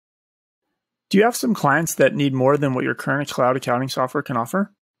Do you have some clients that need more than what your current cloud accounting software can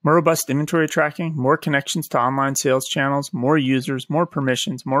offer? More robust inventory tracking, more connections to online sales channels, more users, more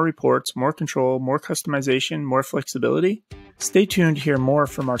permissions, more reports, more control, more customization, more flexibility? Stay tuned to hear more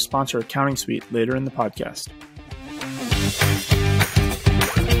from our sponsor, Accounting Suite, later in the podcast.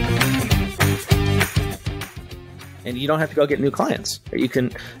 And you don't have to go get new clients. You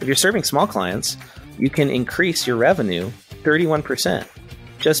can, if you're serving small clients, you can increase your revenue 31%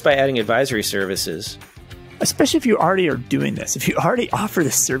 just by adding advisory services. Especially if you already are doing this. If you already offer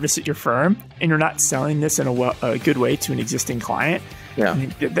this service at your firm and you're not selling this in a good way to an existing client, yeah. I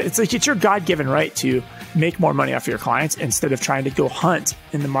mean, it's your God-given right to make more money off of your clients instead of trying to go hunt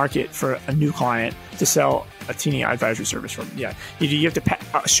in the market for a new client to sell a teeny advisory service from. Yeah, you have to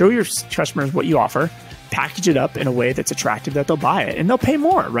show your customers what you offer, package it up in a way that's attractive that they'll buy it, and they'll pay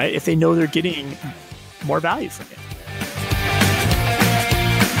more, right? If they know they're getting more value from it.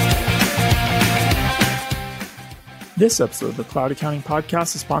 This episode of the Cloud Accounting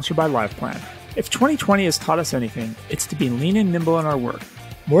Podcast is sponsored by LivePlan. If 2020 has taught us anything, it's to be lean and nimble in our work.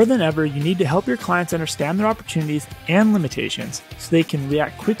 More than ever, you need to help your clients understand their opportunities and limitations so they can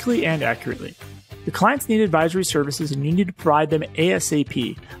react quickly and accurately. Your clients need advisory services and you need to provide them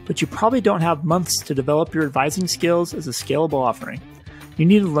ASAP, but you probably don't have months to develop your advising skills as a scalable offering. You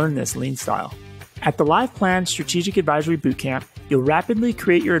need to learn this lean style. At the LivePlan Strategic Advisory Bootcamp, you'll rapidly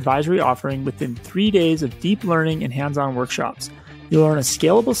create your advisory offering within 3 days of deep learning and hands-on workshops. You'll learn a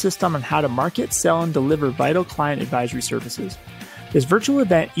scalable system on how to market, sell, and deliver vital client advisory services. This virtual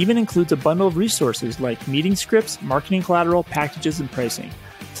event even includes a bundle of resources like meeting scripts, marketing collateral, packages, and pricing.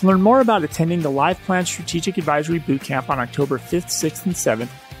 To learn more about attending the LivePlan Strategic Advisory Bootcamp on October 5th, 6th, and 7th,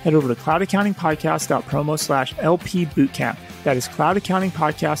 head over to cloudaccountingpodcast.promo/LPBootcamp. That is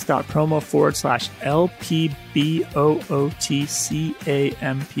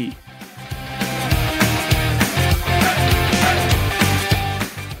cloudaccountingpodcast.promo/LPBOOTCAMP.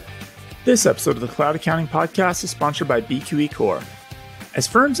 This episode of the Cloud Accounting Podcast is sponsored by BQE Core. As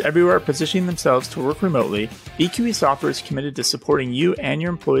firms everywhere are positioning themselves to work remotely, BQE software is committed to supporting you and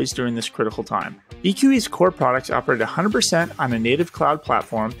your employees during this critical time. BQE's core products operate 100% on a native cloud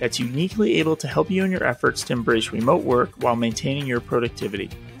platform that's uniquely able to help you in your efforts to embrace remote work while maintaining your productivity.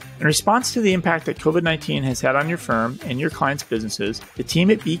 In response to the impact that COVID-19 has had on your firm and your clients' businesses, the team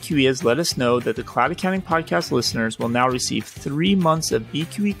at BQE has let us know that the Cloud Accounting Podcast listeners will now receive 3 months of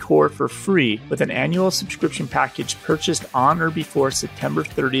BQE Core for free with an annual subscription package purchased on or before September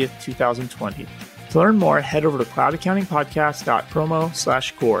 30th, 2020. To learn more, head over to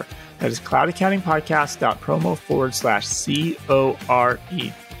cloudaccountingpodcast.promo/core. That is cloudaccountingpodcast.promo/CORE.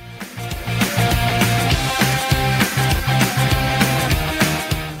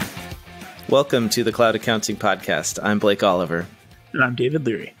 Welcome to the Cloud Accounting Podcast. I'm Blake Oliver. And I'm David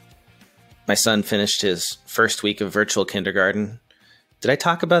Leary. My son finished his first week of virtual kindergarten. Did I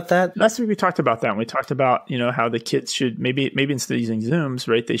talk about that? Last week we talked about that. And we talked about, how the kids should maybe instead of using Zooms,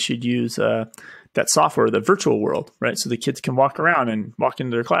 right, they should use that software, the virtual world, right? So the kids can walk around and walk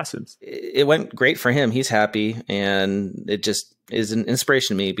into their classrooms. It went great for him. He's happy. And it just is an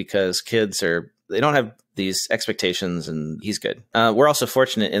inspiration to me because kids they don't have these expectations and he's good. We're also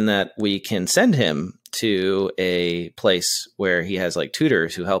fortunate in that we can send him to a place where he has like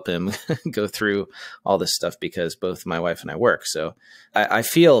tutors who help him go through all this stuff because both my wife and I work. So I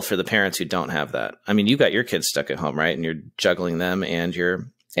feel for the parents who don't have that. I mean, you got your kids stuck at home, right? And you're juggling them and you're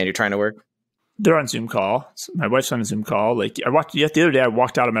trying to work. They're on Zoom call. So my wife's on a Zoom call. The other day I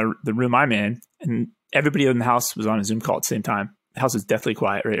walked out of the room I'm in and everybody in the house was on a Zoom call at the same time. The house is deathly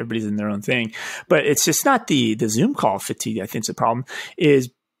quiet, right? Everybody's in their own thing. But it's just not the Zoom call fatigue. I think is the problem is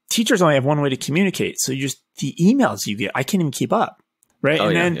teachers only have one way to communicate. So the emails you get, I can't even keep up, right? Oh,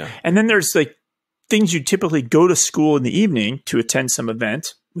 and then there's like things you typically go to school in the evening to attend some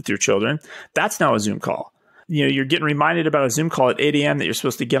event with your children. That's now a Zoom call. You're getting reminded about a Zoom call at 8 a.m. that you're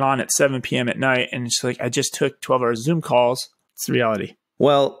supposed to get on at 7 p.m. at night. And it's like, I just took 12-hour Zoom calls. It's the reality.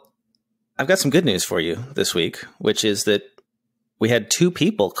 Well, I've got some good news for you this week, which is that we had 2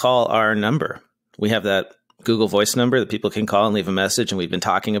 people call our number. We have that Google Voice number that people can call and leave a message. And we've been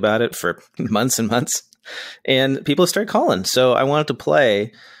talking about it for months and months. And people start calling. So I wanted to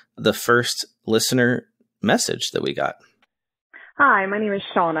play the first listener message that we got. Hi, my name is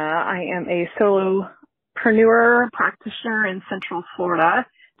Shauna. I am a solopreneur practitioner in Central Florida.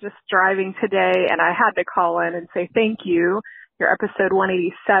 Just driving today, and I had to call in and say thank you. Your episode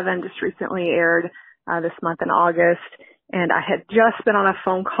 187 just recently aired this month in August. And I had just been on a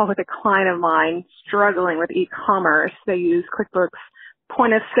phone call with a client of mine struggling with e-commerce. They use QuickBooks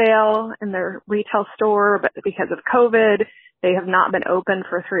point of sale in their retail store, but because of COVID, They have not been open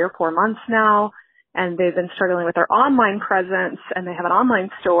for 3 or 4 months now, and they've been struggling with their online presence, and they have an online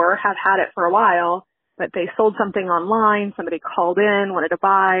store, have had it for a while, but they sold something online. Somebody called in, wanted to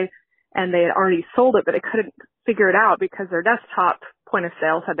buy, and they had already sold it, but they couldn't figure it out because their desktop point of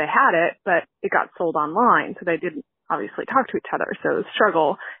sale said they had it, but it got sold online. So they didn't obviously talk to each other. So the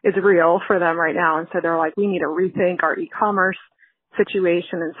struggle is real for them right now. And so they're like, we need to rethink our e-commerce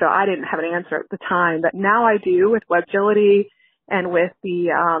situation. And so I didn't have an answer at the time, but now I do with WebGility and with the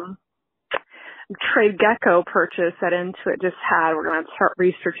Trade Gecko purchase that Intuit just had. We're going to start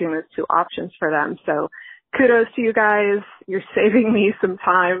researching those 2 options for them. So kudos to you guys. You're saving me some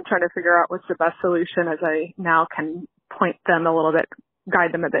time trying to figure out what's the best solution, as I now can point them a little bit,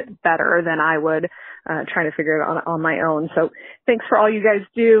 guide them a bit better than I would trying to figure it out on my own. So thanks for all you guys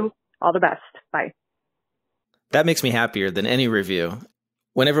do. All the best. Bye. That makes me happier than any review.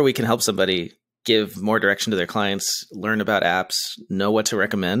 Whenever we can help somebody give more direction to their clients, learn about apps, know what to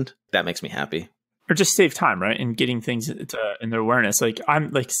recommend, that makes me happy. Or just save time, right? And getting things in their awareness. Like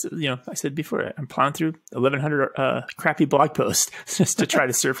I'm like, I said before, I'm plowing through 1,100 crappy blog posts just to try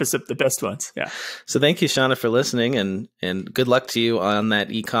to surface up the best ones. Yeah. So thank you, Shauna, for listening, and good luck to you on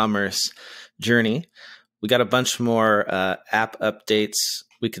that e-commerce journey. We got a bunch more app updates.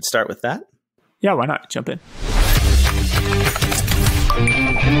 We could start with that. Yeah, why not? Jump in.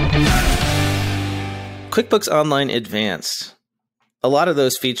 QuickBooks Online Advanced. A lot of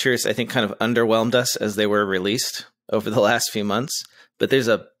those features, I think, kind of underwhelmed us as they were released over the last few months, but there's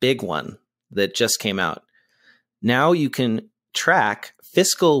a big one that just came out. Now you can track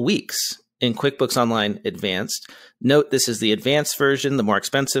fiscal weeks in QuickBooks Online Advanced. Note this is the advanced version, the more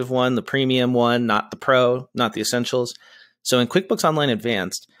expensive one, the premium one, not the pro, not the essentials. So in QuickBooks Online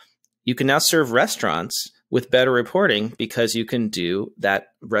Advanced, you can now serve restaurants with better reporting because you can do that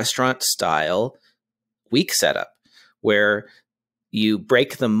restaurant style week setup where you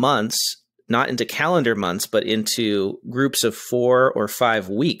break the months, not into calendar months, but into groups of 4 or 5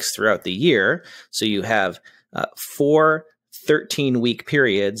 weeks throughout the year. So you have 4 13-week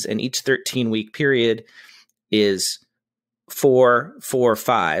periods, and each 13-week period is 4, 4,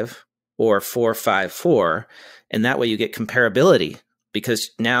 5, or 4, 5, 4. And that way you get comparability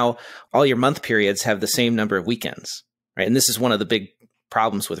because now all your month periods have the same number of weekends, right? And this is one of the big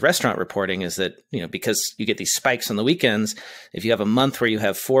problems with restaurant reporting is that, because you get these spikes on the weekends, if you have a month where you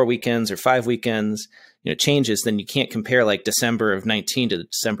have 4 weekends or 5 weekends, changes, then you can't compare like December of 19 to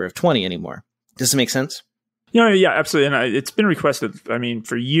December of 20 anymore. Does this make sense? Yeah, absolutely. And it's been requested. I mean,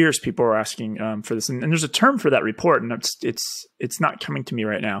 for years, people are asking for this, and there's a term for that report, and it's not coming to me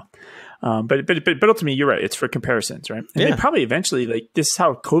right now. But ultimately, you're right. It's for comparisons, right? And they probably eventually, this is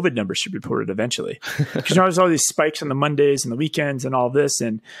how COVID numbers should be reported eventually. Because there's all these spikes on the Mondays and the weekends and all this,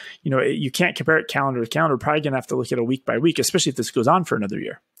 and you can't compare it calendar to calendar. We're probably gonna have to look at it week by week, especially if this goes on for another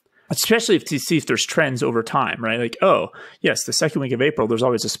year. Especially to see if there's trends over time, right? Like, oh, yes, the second week of April, there's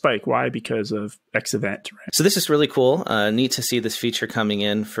always a spike. Why? Because of X event, right? So this is really cool. Neat to see this feature coming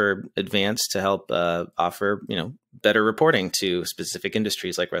in for Advanced to help offer, better reporting to specific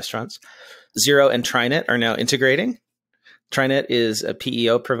industries like restaurants. Xero and TriNet are now integrating. TriNet is a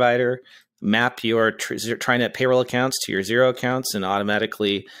PEO provider. Map your TriNet payroll accounts to your Xero accounts and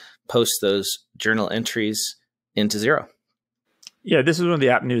automatically post those journal entries into Xero. Yeah, this is one of the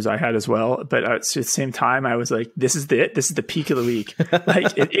app news I had as well. But at the same time, I was like, this is the peak of the week.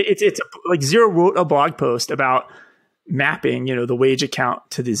 Like like Xero wrote a blog post about mapping, the wage account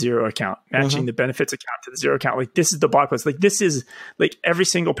to the Xero account, matching the benefits account to the Xero account. Like this is the blog post. Like this is like every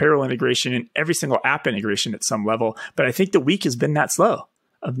single payroll integration and every single app integration at some level. But I think the week has been that slow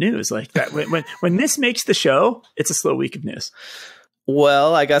of news. Like that when this makes the show, it's a slow week of news.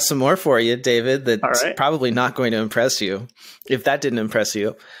 Well, I got some more for you, David, that's probably not going to impress you, if that didn't impress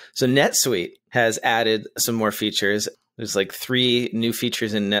you. So NetSuite has added some more features. There's like 3 new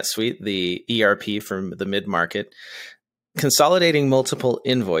features in NetSuite, the ERP from the mid-market, consolidating multiple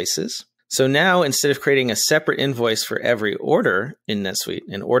invoices. So now, instead of creating a separate invoice for every order in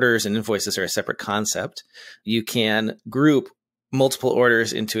NetSuite, and orders and invoices are a separate concept, you can group multiple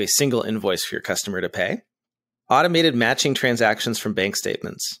orders into a single invoice for your customer to pay. Automated matching transactions from bank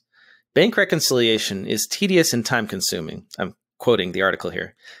statements. Bank reconciliation is tedious and time-consuming. I'm quoting the article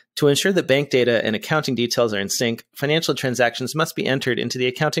here. To ensure that bank data and accounting details are in sync, financial transactions must be entered into the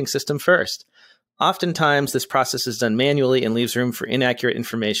accounting system first. Oftentimes, this process is done manually and leaves room for inaccurate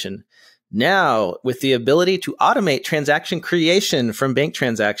information. Now, with the ability to automate transaction creation from bank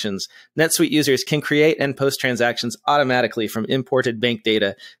transactions, NetSuite users can create and post transactions automatically from imported bank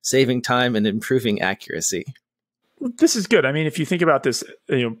data, saving time and improving accuracy. This is good. I mean, if you think about this,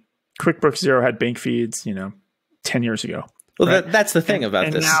 QuickBooks Xero had bank feeds, 10 years ago. Well, right? that's the thing about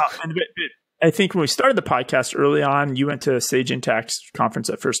and this. Now, I think when we started the podcast early on, you went to Sage Intax conference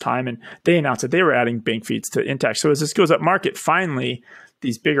that first time, and they announced that they were adding bank feeds to Intax. So as this goes up market, finally,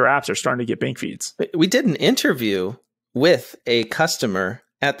 these bigger apps are starting to get bank feeds. We did an interview with a customer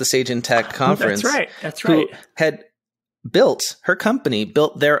at the Sage Intax conference. That's right. Who had her company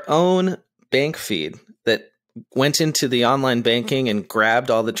built their own bank feed that went into the online banking and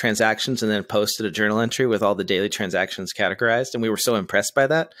grabbed all the transactions and then posted a journal entry with all the daily transactions categorized. And we were so impressed by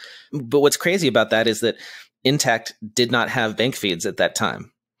that. But what's crazy about that is that Intact did not have bank feeds at that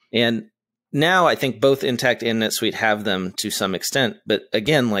time. And now I think both Intact and NetSuite have them to some extent. But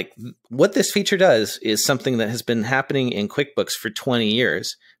again, like what this feature does is something that has been happening in QuickBooks for 20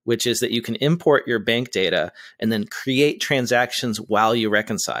 years, which is that you can import your bank data and then create transactions while you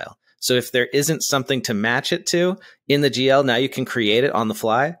reconcile. So if there isn't something to match it to in the GL, now you can create it on the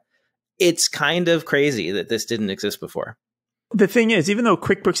fly. It's kind of crazy that this didn't exist before. The thing is, even though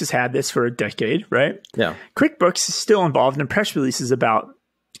QuickBooks has had this for a decade, right? Yeah. QuickBooks is still involved in press releases about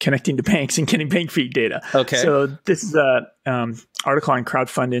connecting to banks and getting bank feed data. Okay. So this is a article on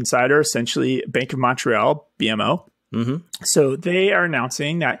Crowdfund Insider, essentially Bank of Montreal, BMO. Mm-hmm. So they are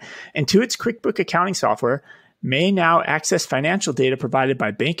announcing that Intuit's QuickBook accounting software may now access financial data provided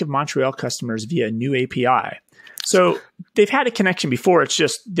by Bank of Montreal customers via a new API. So they've had a connection before. It's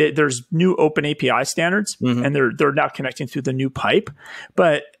just there's new open API standards, and they're now connecting through the new pipe.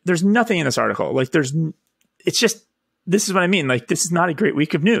 But there's nothing in this article. Like it's just, this is what I mean. Like, this is not a great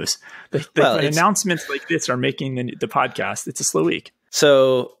week of news. When announcements like this are making the podcast, it's a slow week.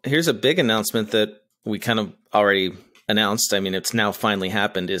 So here's a big announcement that we kind of already announced. I mean, it's now finally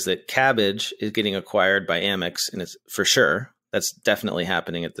happened, is that Kabbage is getting acquired by Amex, and it's for sure. That's definitely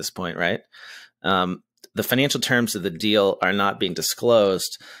happening at this point, right? The financial terms of the deal are not being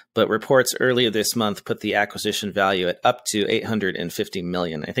disclosed, but reports earlier this month put the acquisition value at up to $850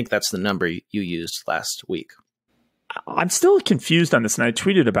 million. I think that's the number you used last week. I'm still confused on this, and I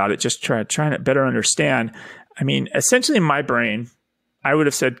tweeted about it, just trying to better understand. I mean, essentially in my brain, I would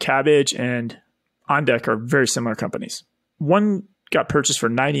have said Kabbage and OnDeck are very similar companies. One got purchased for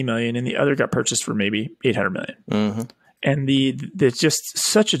 $90 million, and the other got purchased for maybe $800 million. Mm-hmm. And there's just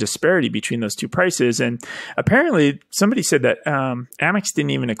such a disparity between those two prices. And apparently somebody said that Amex didn't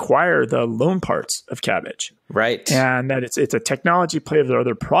even acquire the loan parts of Kabbage. Right. And that it's a technology play of their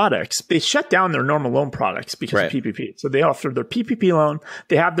other products. They shut down their normal loan products because of PPP. So they offer their PPP loan.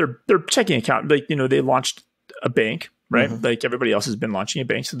 They have their checking account. Like, they launched a bank, right? Mm-hmm. Like everybody else has been launching a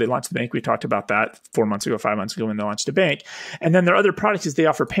bank. So they launched the bank. We talked about that 4 months ago, 5 months ago when they launched a bank. And then their other product is they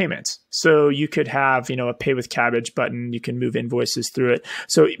offer payments. So you could have, a pay with Kabbage button. You can move invoices through it.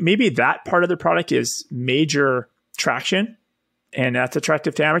 So maybe that part of the product is major traction, and that's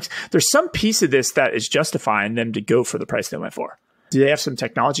attractive to Amex. There's some piece of this that is justifying them to go for the price they went for. Do they have some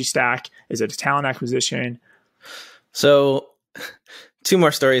technology stack? Is it a talent acquisition? So two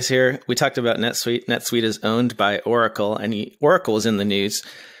more stories here. We talked about NetSuite. NetSuite is owned by Oracle, and Oracle is in the news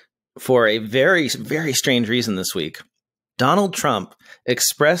for a very, very strange reason this week. Donald Trump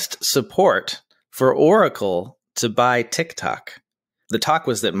expressed support for Oracle to buy TikTok. The talk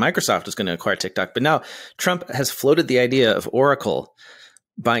was that Microsoft was going to acquire TikTok, but now Trump has floated the idea of Oracle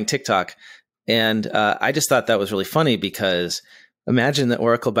buying TikTok. And I just thought that was really funny, because imagine that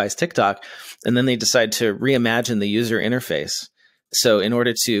Oracle buys TikTok and then they decide to reimagine the user interface. So in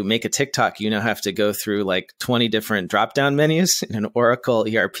order to make a TikTok, you now have to go through like 20 different drop-down menus in an Oracle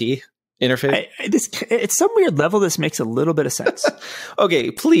ERP interface. At some weird level, this makes a little bit of sense. Okay,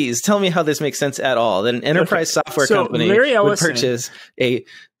 please tell me how this makes sense at all. That an enterprise software company would purchase a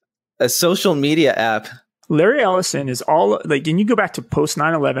social media app. Larry Ellison is all like, and you go back to post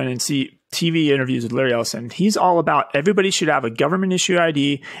 9/11 and see TV interviews with Larry Ellison. He's all about everybody should have a government issue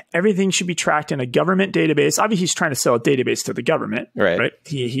ID. Everything should be tracked in a government database. Obviously, he's trying to sell a database to the government, right?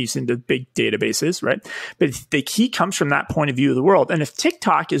 He's into big databases, right? But he comes from that point of view of the world. And if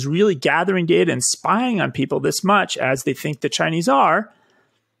TikTok is really gathering data and spying on people this much as they think the Chinese are,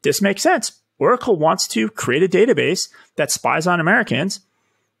 this makes sense. Oracle wants to create a database that spies on Americans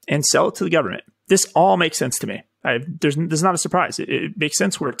and sell it to the government. This all makes sense to me. There's not a surprise. It makes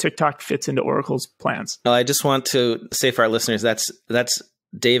sense where TikTok fits into Oracle's plans. Well, I just want to say for our listeners, that's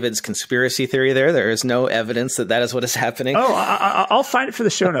David's conspiracy theory there. There is no evidence that is what is happening. Oh, I'll find it for the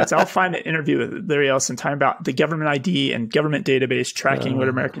show notes. I'll find an interview with Larry Ellison talking about the government ID and government database tracking what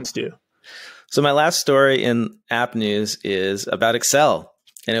Americans do. So my last story in app news is about Excel.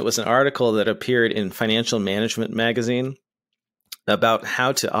 And it was an article that appeared in Financial Management magazine about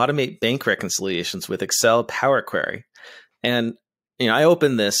how to automate bank reconciliations with Excel Power Query. And, I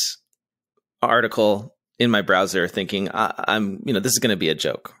opened this article in my browser thinking, this is going to be a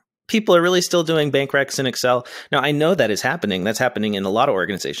joke. People are really still doing bank recs in Excel. Now, I know that is happening. That's happening in a lot of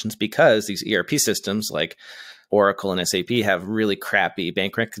organizations because these ERP systems like Oracle and SAP have really crappy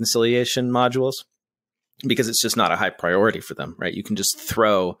bank reconciliation modules because it's just not a high priority for them, right? You can just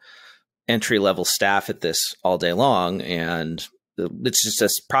throw entry-level staff at this all day long, and it's just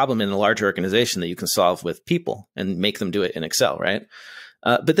a problem in a larger organization that you can solve with people and make them do it in Excel, right?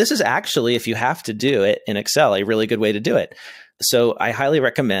 But this is actually, if you have to do it in Excel, a really good way to do it. So I highly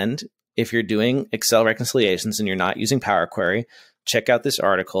recommend, if you're doing Excel reconciliations and you're not using Power Query, check out this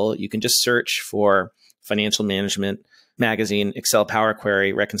article. You can just search for Financial Management Magazine, Excel Power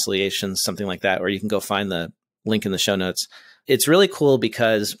Query reconciliations, something like that, or you can go find the link in the show notes. It's really cool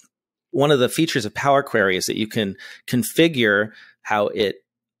because one of the features of Power Query is that you can configure how it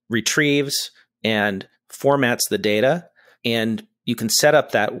retrieves and formats the data, and you can set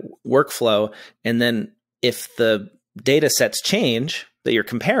up that workflow. And then if the data sets change that you're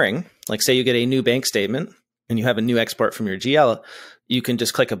comparing, like say you get a new bank statement and you have a new export from your GL, you can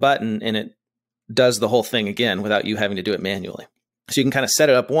just click a button and it does the whole thing again without you having to do it manually. So you can kind of set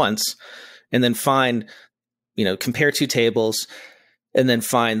it up once and then find, compare two tables and then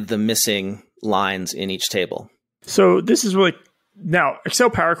find the missing lines in each table. So this is really, now Excel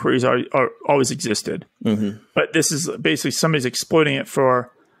Power Queries are always existed, but this is basically somebody's exploiting it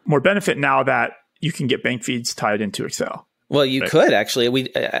for more benefit now that you can get bank feeds tied into Excel. Well, you could actually.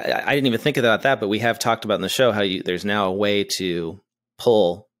 I didn't even think about that, but we have talked about in the show how there's now a way to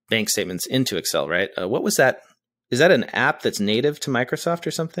pull bank statements into Excel, right? What was that? Is that an app that's native to Microsoft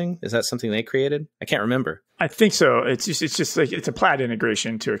or something? Is that something they created? I can't remember. I think so. It's just like it's a Plaid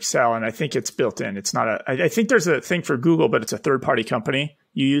integration to Excel, and I think it's built in. It's not I think there's a thing for Google, but it's a third-party company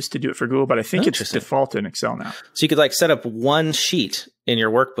you used to do it for Google, but I think it's default in Excel now. So you could set up one sheet in your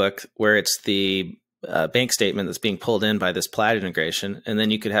workbook where it's the bank statement that's being pulled in by this Plaid integration, and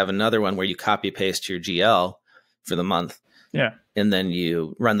then you could have another one where you copy paste your GL for the month. Yeah. And then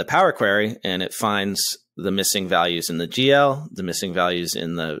you run the Power Query and it finds the missing values in the GL, the missing values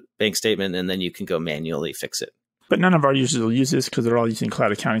in the bank statement, and then you can go manually fix it. But none of our users will use this because they're all using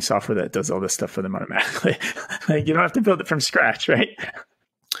cloud accounting software that does all this stuff for them automatically. You don't have to build it from scratch, right?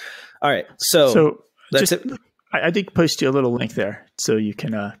 All right. So that's it. I did post you a little link there so you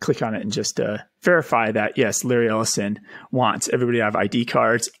can click on it and just verify that, yes, Larry Ellison wants everybody to have ID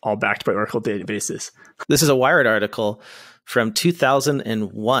cards, all backed by Oracle databases. This is a Wired article from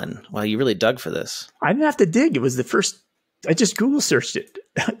 2001. Wow, you really dug for this. I didn't have to dig. It was the first. I just Google searched it.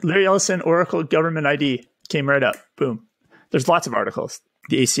 Larry Ellison, Oracle Government ID came right up. Boom. There's lots of articles.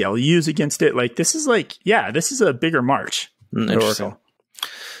 The ACLU's against it. This is this is a bigger march at Oracle.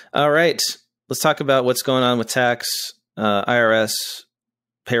 All right. Let's talk about what's going on with tax, IRS,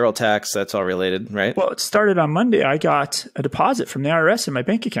 payroll tax. That's all related, right? Well, it started on Monday. I got a deposit from the IRS in my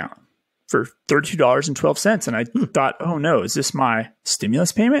bank account for $32.12. And I thought, oh no, is this my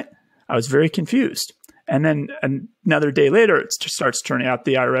stimulus payment? I was very confused. And then another day later, it starts turning out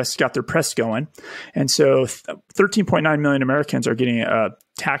the IRS got their press going. And so 13.9 million Americans are getting a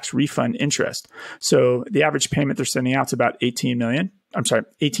tax refund interest. So the average payment they're sending out is about $18.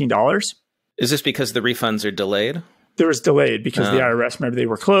 Is this because the refunds are delayed? There was delayed because the IRS, remember, they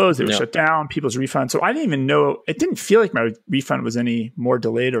were closed, they were shut down, people's refunds. So I didn't even know, it didn't feel like my refund was any more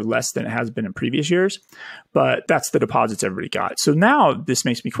delayed or less than it has been in previous years, but that's the deposits everybody got. So now this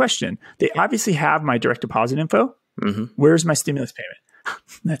makes me question, they obviously have my direct deposit info. Where's my stimulus payment?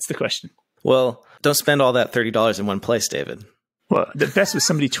 That's the question. Well, don't spend all that $30 in one place, David. Well, the best was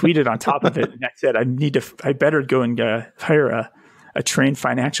somebody tweeted on top of it and that said, I better go and hire a trained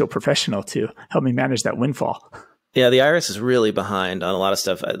financial professional to help me manage that windfall. Yeah, the IRS is really behind on a lot of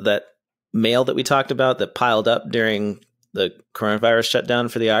stuff. That mail that we talked about that piled up during the coronavirus shutdown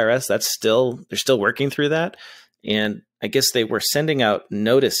for the IRS, they're still working through that. And I guess they were sending out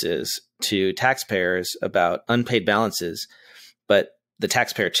notices to taxpayers about unpaid balances, but the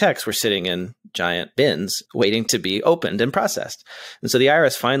taxpayer checks were sitting in giant bins waiting to be opened and processed. And so the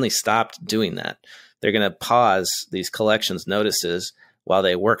IRS finally stopped doing that. They're going to pause these collections notices while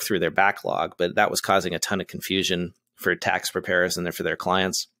they work through their backlog, but that was causing a ton of confusion for tax preparers and for their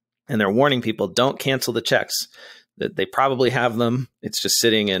clients. And they're warning people, don't cancel the checks. That they probably have them. It's just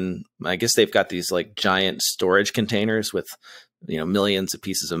sitting in, I guess they've got these giant storage containers with, millions of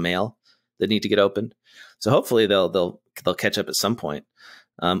pieces of mail that need to get opened. So hopefully they'll catch up at some point.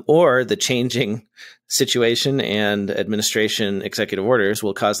 Or the changing situation and administration executive orders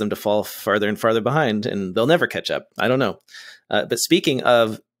will cause them to fall farther and farther behind, and they'll never catch up. I don't know. But speaking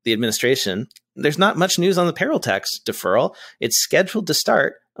of the administration, there's not much news on the payroll tax deferral. It's scheduled to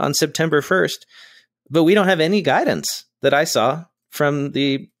start on September 1st, But we don't have any guidance that I saw from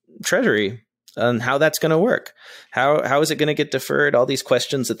the Treasury on how that's going to work. How is it going to get deferred? All these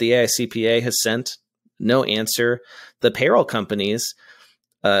questions that the AICPA has sent, no answer. The payroll companies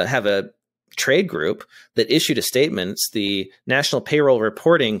have a trade group that issued a statement. It's the National Payroll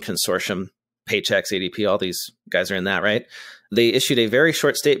Reporting Consortium, Paychex, ADP, all these guys are in that, right? They issued a very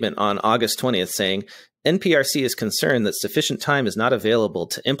short statement on August 20th saying, NPRC is concerned that sufficient time is not available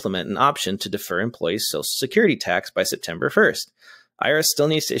to implement an option to defer employees' Social Security tax by September 1st. IRS still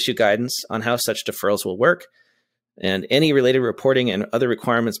needs to issue guidance on how such deferrals will work and any related reporting and other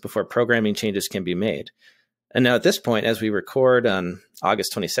requirements before programming changes can be made. And now at this point, as we record on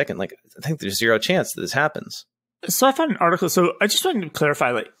August 22nd, like I think there's zero chance that this happens. So I found an article. So I just wanted to clarify,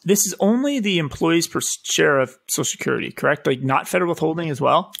 like this is only the employees per share of Social Security, correct? Like not federal withholding as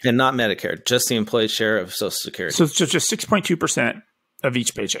well? And not Medicare, just the employee's share of Social Security. So it's just 6.2% of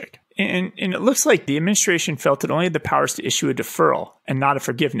each paycheck. And it looks like the administration felt it only had the powers to issue a deferral and not a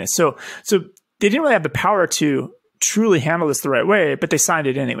forgiveness. So they didn't really have the power to truly handle this the right way, but they signed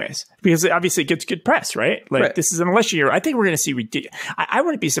it anyways because obviously it gets good press, right? Like right. This is an election year. I think we're going to see I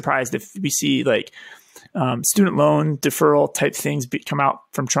wouldn't be surprised if we see like student loan deferral type things come out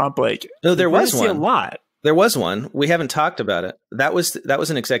from Trump. Like no, there was one. A lot. There was one. We haven't talked about it. That was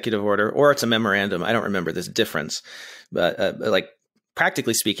an executive order, or it's a memorandum. I don't remember. There's a difference, but like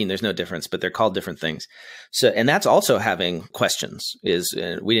practically speaking, there's no difference. But they're called different things. So, and that's also having questions. We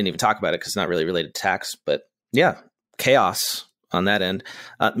didn't even talk about it because it's not really related to tax. But yeah, chaos on that end.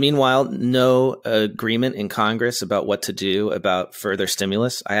 Meanwhile, no agreement in Congress about what to do about further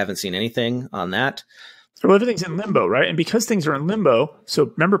stimulus. I haven't seen anything on that. Well, everything's in limbo, right? And because things are in limbo,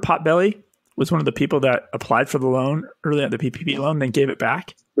 so remember Potbelly was one of the people that applied for the loan early at the PPP loan, then gave it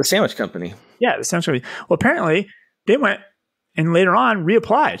back. The sandwich company. Yeah, the sandwich company. Well, apparently they went and later on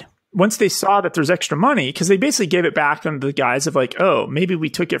reapplied once they saw that there's extra money because they basically gave it back under the guise of like, oh, maybe we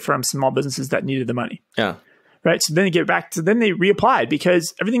took it from small businesses that needed the money. Yeah. Right. So then they give it back. So then they reapplied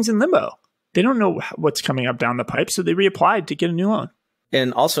because everything's in limbo. They don't know what's coming up down the pipe. So they reapplied to get a new loan.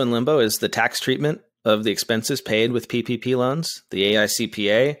 And also in limbo is the tax treatment of the expenses paid with PPP loans. The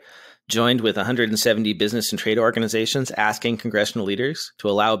AICPA joined with 170 business and trade organizations asking congressional leaders to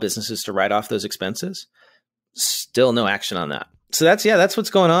allow businesses to write off those expenses. Still no action on that. So that's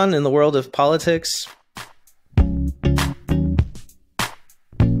what's going on in the world of politics.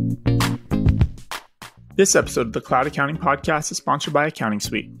 This episode of the Cloud Accounting Podcast is sponsored by Accounting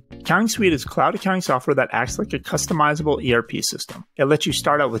Suite. Accounting Suite is cloud accounting software that acts like a customizable ERP system. It lets you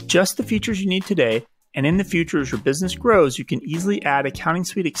start out with just the features you need today, and in the future, as your business grows, you can easily add Accounting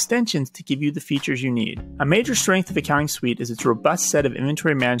Suite extensions to give you the features you need. A major strength of Accounting Suite is its robust set of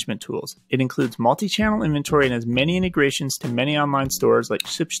inventory management tools. It includes multi-channel inventory and has many integrations to many online stores like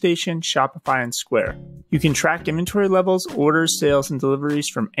ShipStation, Shopify, and Square. You can track inventory levels, orders, sales, and deliveries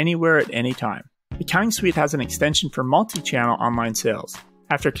from anywhere at any time. Accounting Suite has an extension for multi-channel online sales.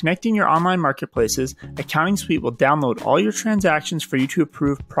 After connecting your online marketplaces, Accounting Suite will download all your transactions for you to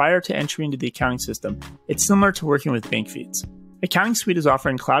approve prior to entry into the accounting system. It's similar to working with bank feeds. Accounting Suite is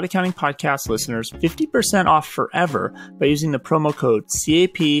offering Cloud Accounting Podcast listeners 50% off forever by using the promo code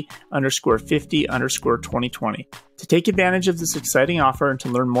CAP_50_2020. To take advantage of this exciting offer and to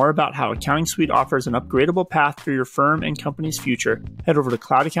learn more about how Accounting Suite offers an upgradable path for your firm and company's future, head over to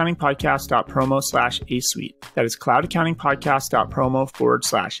cloudaccountingpodcast.promo/ASuite. That is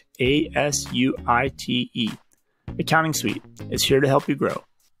cloudaccountingpodcast.promo/ASUITE. Accounting Suite is here to help you grow.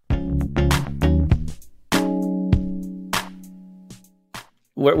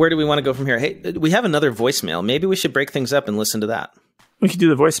 Where do we want to go from here? Hey, we have another voicemail. Maybe we should break things up and listen to that. We could do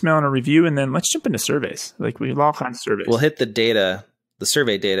the voicemail and a review, and then let's jump into surveys. Like we have all kinds of surveys. We'll hit the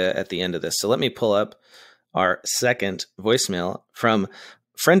survey data at the end of this. So let me pull up our second voicemail from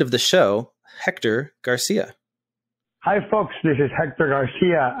friend of the show, Hector Garcia. Hi, folks. This is Hector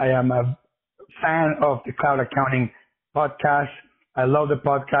Garcia. I am a fan of the Cloud Accounting Podcast. I love the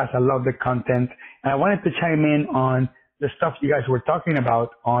podcast. I love the content. And I wanted to chime in on the stuff you guys were talking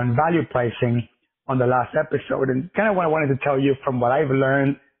about on value pricing on the last episode, and kind of what I wanted to tell you from what I've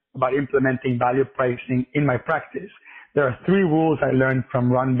learned about implementing value pricing in my practice. There are 3 rules I learned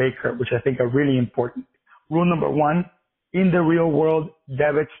from Ron Baker, which I think are really important. Rule number 1, in the real world,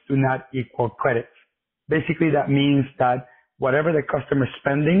 debits do not equal credits. Basically, that means that whatever the customer is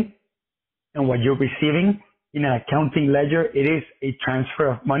spending and what you're receiving in an accounting ledger, it is a transfer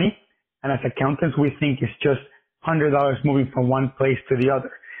of money. And as accountants, we think it's just $100 moving from one place to the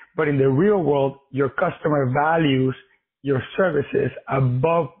other. But in the real world, your customer values your services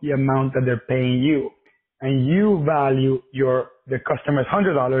above the amount that they're paying you. And you value the customer's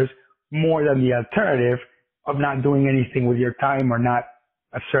 $100 more than the alternative of not doing anything with your time or not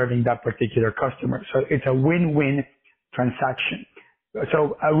serving that particular customer. So it's a win-win transaction.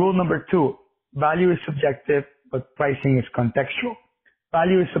 So rule number 2, value is subjective, but pricing is contextual.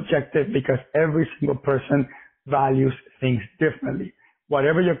 Value is subjective because every single person values things differently.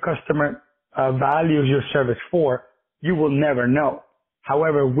 Whatever your customer values your service for, you will never know.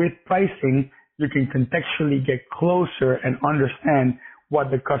 However, with pricing, you can contextually get closer and understand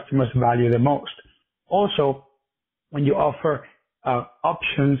what the customers value the most. Also, when you offer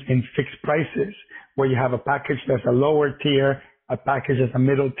options in fixed prices, where you have a package that's a lower tier, a package that's a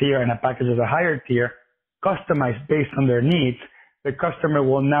middle tier, and a package that's a higher tier, customized based on their needs, the customer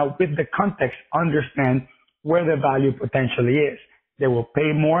will now, with the context, understand where the value potentially is. They will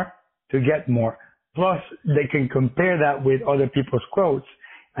pay more to get more. Plus, they can compare that with other people's quotes.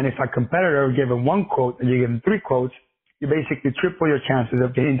 And if a competitor gave them 1 quote and you give them 3 quotes, you basically triple your chances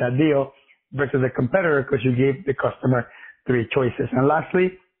of getting that deal versus a competitor because you gave the customer 3 choices. And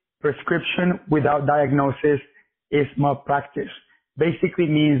lastly, prescription without diagnosis is malpractice. Basically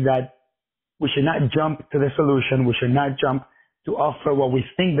means that we should not jump to the solution. We should not jump to offer what we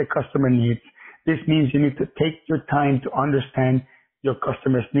think the customer needs. This means you need to take your time to understand your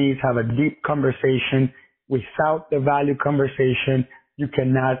customer's needs, have a deep conversation. Without the value conversation, you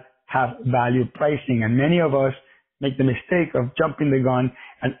cannot have value pricing. And many of us make the mistake of jumping the gun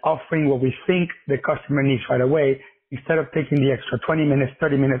and offering what we think the customer needs right away, instead of taking the extra 20 minutes,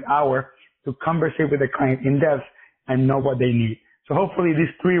 30 minutes, hour to conversate with the client in depth and know what they need. So hopefully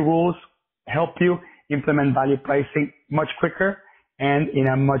these 3 rules help you implement value pricing much quicker and in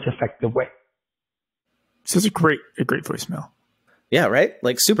a much effective way. So it's a great voicemail. Yeah, right?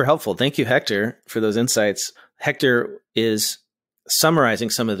 Like super helpful. Thank you, Hector, for those insights. Hector is summarizing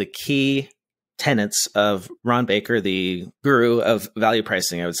some of the key tenets of Ron Baker, the guru of value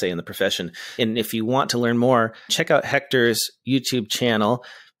pricing, I would say, in the profession. And if you want to learn more, check out Hector's YouTube channel.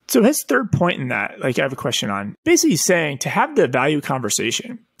 So his third point in that, like I have a question on, basically saying to have the value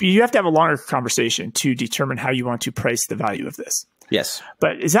conversation, you have to have a longer conversation to determine how you want to price the value of this. Yes.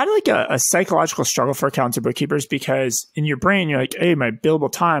 But is that like a psychological struggle for accountants and bookkeepers? Because in your brain, you're like, hey, my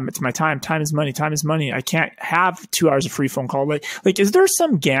billable time, it's my time. Time is money. Time is money. I can't have 2 hours of free phone call. Like, is there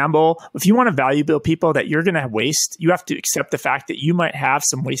some gamble? If you want to value bill people that you're going to waste, you have to accept the fact that you might have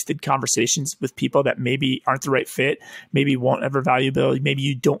some wasted conversations with people that maybe aren't the right fit, maybe won't ever value bill. Maybe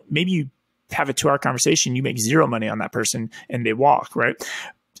you have a 2-hour conversation, you make 0 money on that person and they walk, right?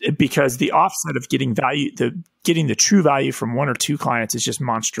 Because the offset of getting the true value from 1 or 2 clients is just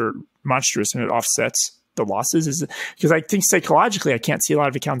monstrous, and it offsets the losses. Is because I think psychologically, I can't see a lot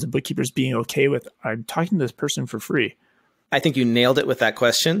of accountants and bookkeepers being okay with, I'm talking to this person for free. I think you nailed it with that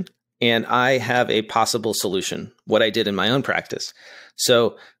question. And I have a possible solution, what I did in my own practice.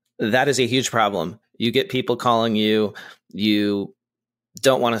 So that is a huge problem. You get people calling you, you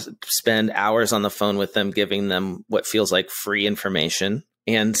don't want to spend hours on the phone with them, giving them what feels like free information.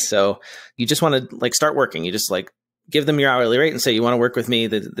 And so you just want to like start working. You just like give them your hourly rate and say, you want to work with me?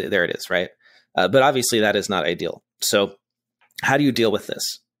 There it is, right? But obviously that is not ideal. So how do you deal with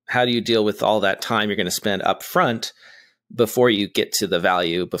this? How do you deal with all that time you're going to spend up front before you get to the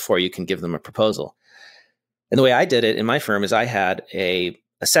value, before you can give them a proposal? And the way I did it in my firm is I had a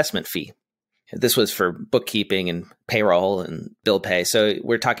assessment fee. This was for bookkeeping and payroll and bill pay. So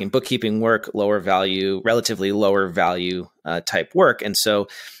we're talking bookkeeping work, lower value, relatively lower value type work. And so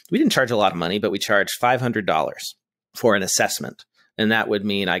we didn't charge a lot of money, but we charged $500 for an assessment. And that would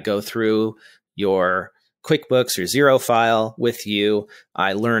mean I go through your QuickBooks or Xero file with you.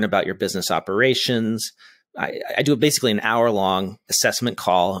 I learn about your business operations. I do basically an hour-long assessment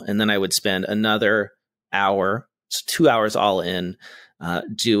call, and then I would spend another hour, so 2 hours all in,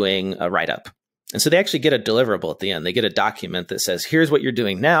 doing a write-up. And so they actually get a deliverable at the end. They get a document that says, here's what you're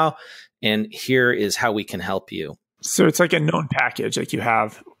doing now, and here is how we can help you. So it's like a known package. Like you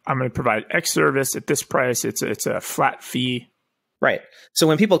have, I'm going to provide X service at this price. It's a flat fee. Right. So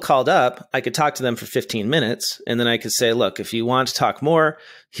when people called up, I could talk to them for 15 minutes, and then I could say, look, if you want to talk more,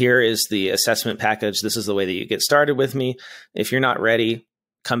 here is the assessment package. This is the way that you get started with me. If you're not ready,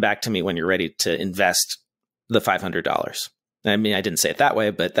 come back to me when you're ready to invest the $500. I mean, I didn't say it that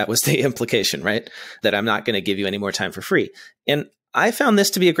way, but that was the implication, right? That I'm not going to give you any more time for free. And I found this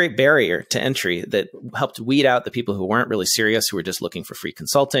to be a great barrier to entry that helped weed out the people who weren't really serious, who were just looking for free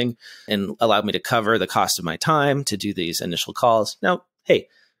consulting, and allowed me to cover the cost of my time to do these initial calls. Now, hey,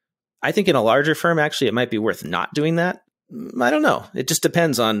 I think in a larger firm, actually, it might be worth not doing that. I don't know. It just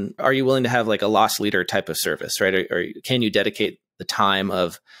depends on, are you willing to have like a loss leader type of service, right? Or can you dedicate the time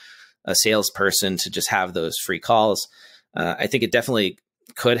of a salesperson to just have those free calls? I think it definitely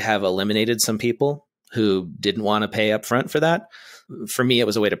could have eliminated some people who didn't want to pay up front for that. For me, it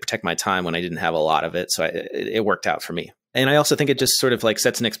was a way to protect my time when I didn't have a lot of it. So it worked out for me. And I also think it just sort of like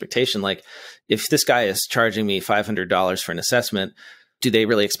sets an expectation. Like if this guy is charging me $500 for an assessment, do they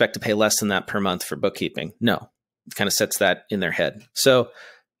really expect to pay less than that per month for bookkeeping? No. It kind of sets that in their head. So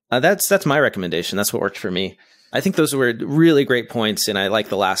that's my recommendation. That's what worked for me. I think those were really great points, and I like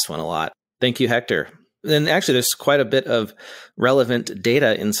the last one a lot. Thank you, Hector. And actually, there's quite a bit of relevant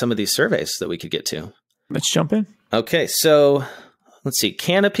data in some of these surveys that we could get to. Let's jump in. Okay, so let's see,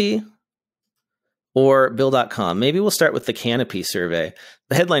 Canopy or Bill.com. Maybe we'll start with the Canopy survey.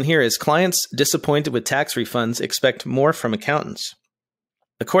 The headline here is clients disappointed with tax refunds expect more from accountants.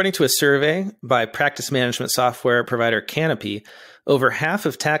 According to a survey by practice management software provider Canopy, over half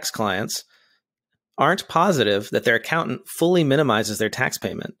of tax clients aren't positive that their accountant fully minimizes their tax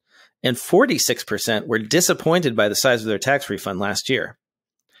payment, and 46% were disappointed by the size of their tax refund last year.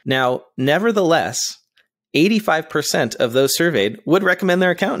 Now, nevertheless, 85% of those surveyed would recommend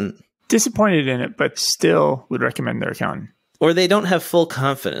their accountant. Disappointed in it, but still would recommend their accountant. Or they don't have full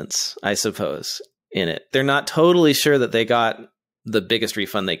confidence, I suppose, in it. They're not totally sure that they got the biggest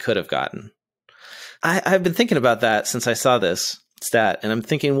refund they could have gotten. I've been thinking about that since I saw this stat, and I'm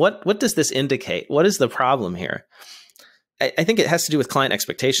thinking, what does this indicate? What is the problem here? I think it has to do with client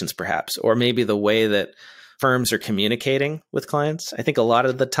expectations, perhaps, or maybe the way that firms are communicating with clients. I think a lot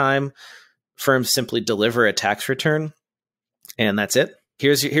of the time, firms simply deliver a tax return, and that's it.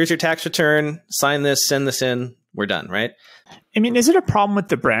 Here's your tax return. Sign this, send this in. We're done, right? I mean, is it a problem with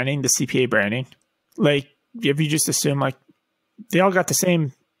the branding, the CPA branding? Like, if you just assume like they all got the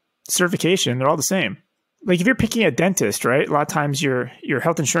same certification, they're all the same. Like if you're picking a dentist, right? A lot of times your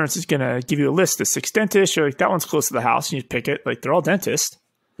health insurance is going to give you a list of 6 dentists. You're like, that one's close to the house, and you pick it. Like they're all dentists.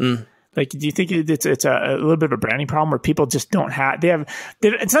 Like, do you think it's a little bit of a branding problem where people just don't have,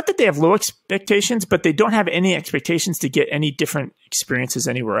 it's not that they have low expectations, but they don't have any expectations to get any different experiences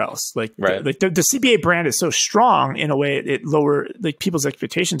anywhere else. Like, right. the CPA brand is so strong in a way it lower, like people's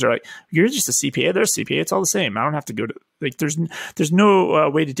expectations are like, you're just a CPA, they're a CPA, it's all the same. I don't have to go to, like, there's no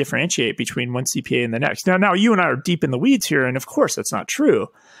way to differentiate between one CPA and the next. Now you and I are deep in the weeds here, and of course that's not true,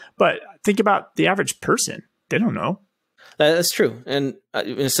 but think about the average person. They don't know. That's true. And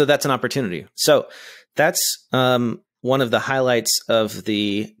so that's an opportunity. So that's one of the highlights of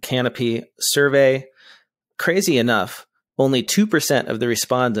the Canopy survey. Crazy enough, only 2% of the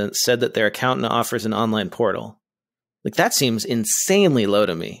respondents said that their accountant offers an online portal. Like, that seems insanely low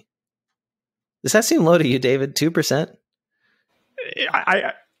to me. Does that seem low to you, David? 2%?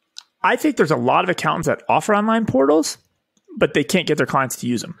 I think there's a lot of accountants that offer online portals, but they can't get their clients to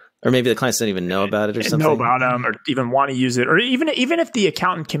use them. Or maybe the clients don't even know about it or something. Know about them or even want to use it. Or even if the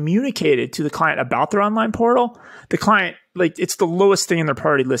accountant communicated to the client about their online portal, the client, like, it's the lowest thing in their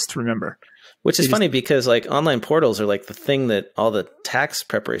priority list to remember. Which is funny because like online portals are like the thing that all the tax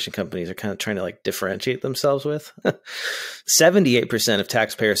preparation companies are kind of trying to like differentiate themselves with. 78% of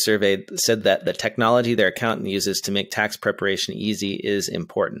taxpayers surveyed said that the technology their accountant uses to make tax preparation easy is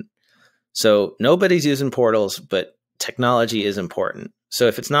important. So nobody's using portals, but technology is important. So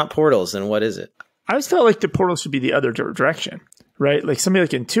if it's not portals, then what is it? I always felt like the portal should be the other direction, right? Like somebody like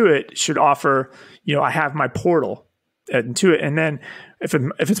Intuit should offer, I have my portal at Intuit, and then if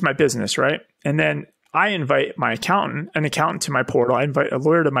it's my business, right? And then I invite my an accountant to my portal. I invite a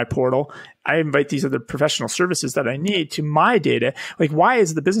lawyer to my portal. I invite these other professional services that I need to my data. Like, why,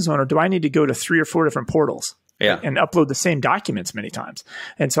 as the business owner, do I need to go to 3 or 4 different portals? Yeah. And upload the same documents many times.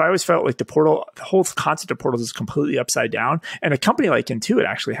 And so I always felt like the whole concept of portals is completely upside down. And a company like Intuit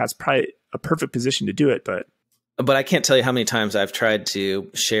actually has probably a perfect position to do it. But I can't tell you how many times I've tried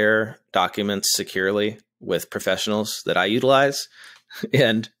to share documents securely with professionals that I utilize,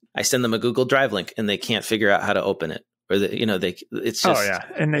 and I send them a Google Drive link and they can't figure out how to open it. Or it's just, oh yeah,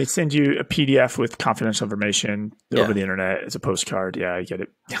 and they send you a PDF with confidential information over the internet as a postcard. Yeah, I get it.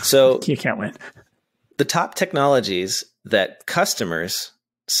 So you can't win. The top technologies that customers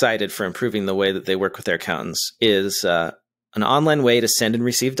cited for improving the way that they work with their accountants is an online way to send and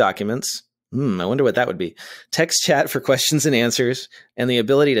receive documents. I wonder what that would be. Text chat for questions and answers, and the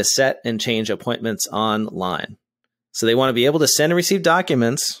ability to set and change appointments online. So they want to be able to send and receive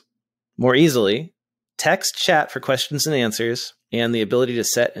documents more easily, text chat for questions and answers, and the ability to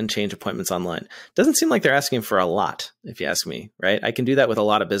set and change appointments online. Doesn't seem like they're asking for a lot, if you ask me, right? I can do that with a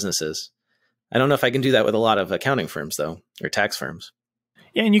lot of businesses. I don't know if I can do that with a lot of accounting firms, though, or tax firms.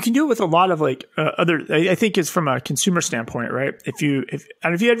 Yeah, and you can do it with a lot of like other. I think it's from a consumer standpoint, right? If you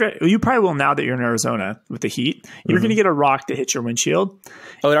you probably will now that you're in Arizona with the heat, you're going to get a rock to hit your windshield.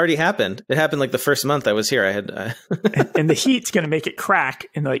 Oh, it already happened. It happened like the first month I was here. I had, and the heat's going to make it crack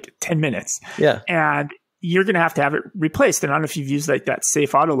in like 10 minutes. Yeah, and you're going to have it replaced. And I don't know if you've used like that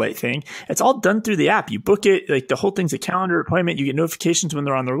safe auto light thing. It's all done through the app. You book it, like the whole thing's a calendar appointment. You get notifications when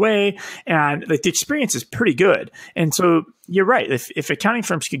they're on their way. And like the experience is pretty good. And so you're right. If accounting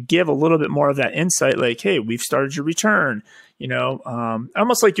firms could give a little bit more of that insight, like, hey, we've started your return,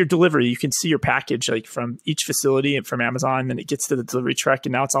 almost like your delivery, you can see your package like from each facility and from Amazon, then it gets to the delivery truck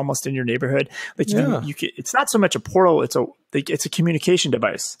and now it's almost in your neighborhood. Like you can, it's not so much a portal. It's a communication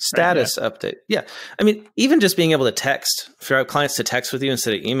device. Status update. Yeah. I mean, even just being able to text for our clients to text with you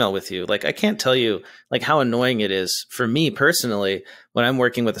instead of email with you. Like I can't tell you like how annoying it is for me personally, when I'm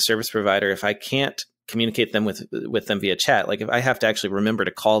working with a service provider, if I can't communicate them with them via chat. Like if I have to actually remember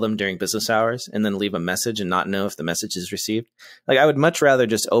to call them during business hours and then leave a message and not know if the message is received, like I would much rather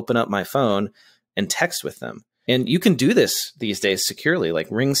just open up my phone and text with them. And you can do this these days securely. Like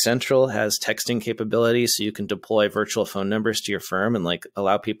Ring Central has texting capabilities, so you can deploy virtual phone numbers to your firm and like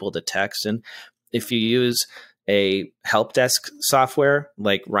allow people to text. And if you use a help desk software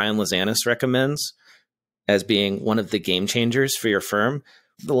like Ryan Lozanis recommends as being one of the game changers for your firm,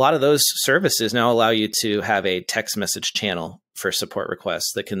 a lot of those services now allow you to have a text message channel for support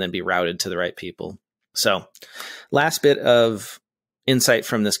requests that can then be routed to the right people. So last bit of insight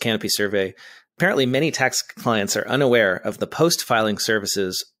from this Canopy survey. Apparently, many tax clients are unaware of the post-filing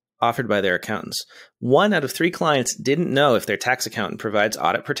services offered by their accountants. 1 out of 3 clients didn't know if their tax accountant provides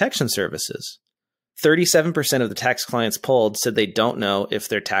audit protection services. 37% of the tax clients polled said they don't know if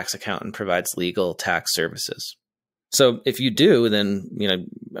their tax accountant provides legal tax services. So if you do, then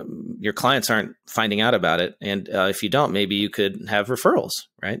your clients aren't finding out about it. And if you don't, maybe you could have referrals,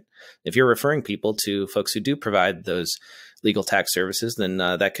 right? If you're referring people to folks who do provide those legal tax services, then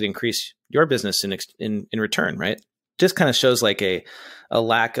that could increase your business in return, right? Just kind of shows like a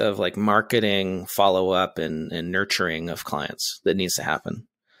lack of like marketing follow-up and nurturing of clients that needs to happen.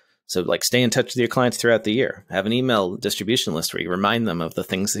 So like stay in touch with your clients throughout the year. Have an email distribution list where you remind them of the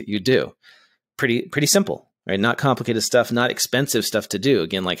things that you do. Pretty simple. Right? Not complicated stuff, not expensive stuff to do.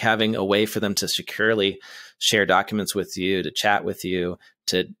 Again, like having a way for them to securely share documents with you, to chat with you,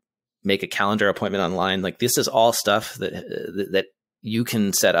 to make a calendar appointment online. Like this is all stuff that you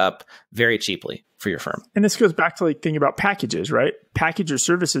can set up very cheaply for your firm. And this goes back to like thinking about packages, right? Package your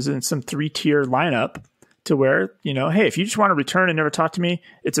services in some 3-tier lineup to where, hey, if you just want to return and never talk to me,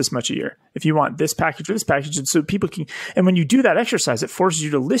 it's this much a year. If you want this package or this package, and so people can, and when you do that exercise, it forces you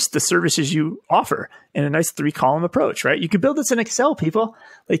to list the services you offer in a nice 3-column approach, right? You could build this in Excel, people.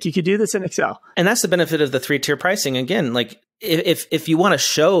 Like you could do this in Excel. And that's the benefit of the 3-tier pricing. Again, like if you want to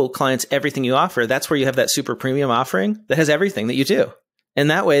show clients everything you offer, that's where you have that super premium offering that has everything that you do.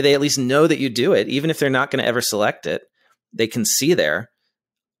 And that way they at least know that you do it, even if they're not going to ever select it, they can see there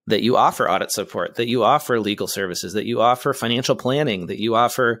that you offer audit support, that you offer legal services, that you offer financial planning, that you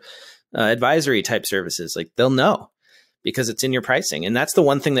offer advisory type services. Like they'll know because it's in your pricing. And that's the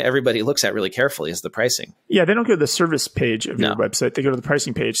one thing that everybody looks at really carefully is the pricing. Yeah, they don't go to the service page of your website. They go to the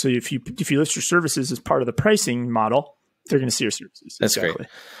pricing page. So if you list your services as part of the pricing model, they're going to see your services. That's great.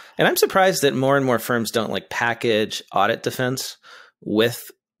 And I'm surprised that more and more firms don't like package audit defense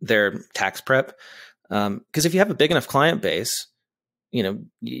with their tax prep. Because if you have a big enough client base,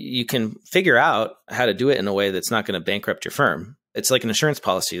 you can figure out how to do it in a way that's not going to bankrupt your firm. It's like an insurance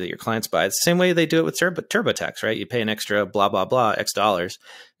policy that your clients buy. It's the same way they do it with TurboTax, right? You pay an extra blah, blah, blah, X dollars,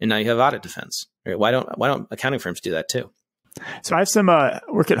 and now you have audit defense. Right? Why don't accounting firms do that too? So I have some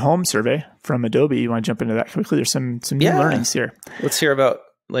work at home survey from Adobe. You want to jump into that quickly? There's some new learnings here. Let's hear about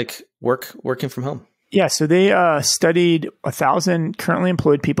like working from home. Yeah, so they studied 1,000 currently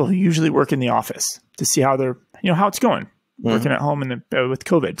employed people who usually work in the office to see how they're, how it's going. Working at home with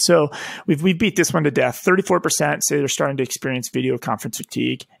COVID. So we beat this one to death. 34% say they're starting to experience video conference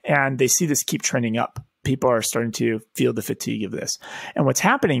fatigue, and they see this keep trending up. People are starting to feel the fatigue of this. And what's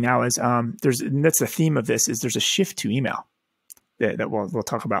happening now is and that's the theme of this, is there's a shift to email that we'll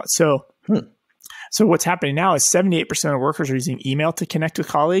talk about. So what's happening now is 78% of workers are using email to connect with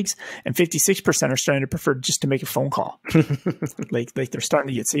colleagues, and 56% are starting to prefer just to make a phone call. like they're starting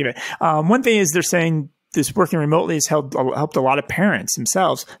to get sick of it. One thing is they're saying this working remotely has helped a lot of parents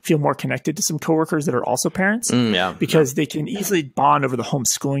themselves feel more connected to some coworkers that are also parents because they can easily bond over the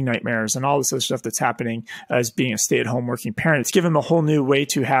homeschooling nightmares and all this other stuff that's happening as being a stay-at-home working parent. It's given them a whole new way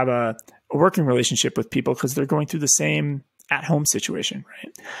to have a working relationship with people because they're going through the same at-home situation,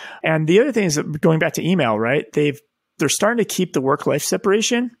 right? And the other thing is that going back to email, right? They've they're starting to keep the work-life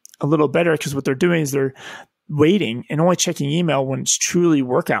separation a little better, because what they're doing is they're waiting and only checking email when it's truly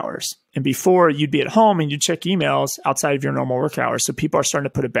work hours. And before, you'd be at home and you'd check emails outside of your normal work hours. So people are starting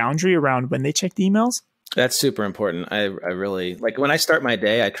to put a boundary around when they check the emails. That's super important. I really, like, when I start my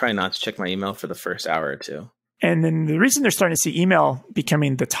day, I try not to check my email for the first hour or two. And then the reason they're starting to see email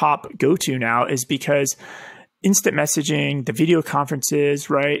becoming the top go-to now is because instant messaging, the video conferences,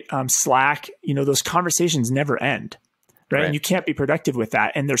 right? Slack, those conversations never end, right? And you can't be productive with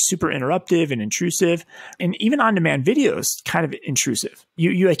that. And they're super interruptive and intrusive. And even on-demand videos, kind of intrusive.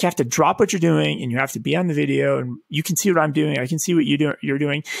 You like have to drop what you're doing and you have to be on the video, and you can see what I'm doing. I can see what you're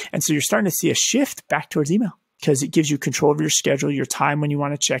doing. And so you're starting to see a shift back towards email, because it gives you control of your schedule, your time when you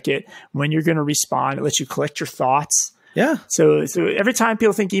want to check it, when you're going to respond. It lets you collect your thoughts. Yeah. So every time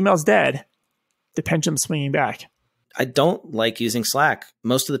people think email's dead, the pendulum's swinging back. I don't like using Slack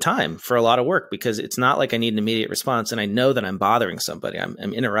most of the time for a lot of work, because it's not like I need an immediate response, and I know that I'm bothering somebody. I'm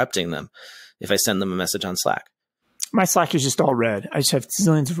interrupting them if I send them a message on Slack. My Slack is just all red. I just have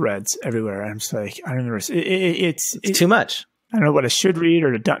zillions of reds everywhere. I'm just like, I don't know. It's too much. I don't know what I should read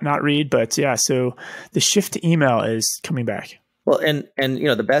or not read, but yeah. So the shift to email is coming back. Well, and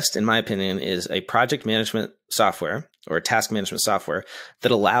the best, in my opinion, is a project management software or a task management software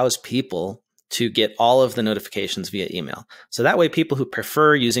that allows people to get all of the notifications via email. So that way, people who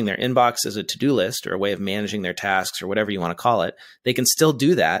prefer using their inbox as a to-do list or a way of managing their tasks or whatever you want to call it, they can still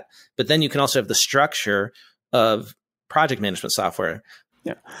do that. But then you can also have the structure of project management software.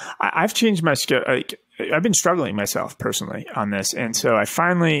 Yeah, I've changed my schedule. I've been struggling myself personally on this. And so I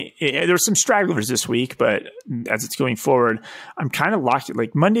finally, there were some stragglers this week, but as it's going forward, I'm kind of locked.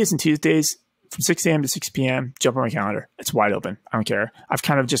 Like Mondays and Tuesdays from 6 a.m. to 6 p.m., jump on my calendar. It's wide open. I don't care. I've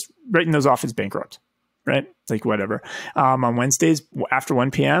kind of just written those off as bankrupt, right? Like whatever. On Wednesdays after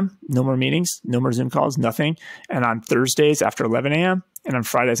 1 p.m., no more meetings, no more Zoom calls, nothing. And on Thursdays after 11 a.m. and on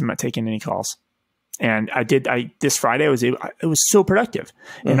Fridays, I'm not taking any calls. And this Friday, it was so productive,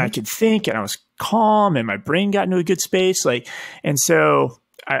 and I could think, and I was calm, and my brain got into a good space. And so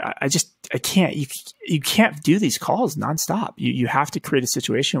I can't, you can't do these calls nonstop. You have to create a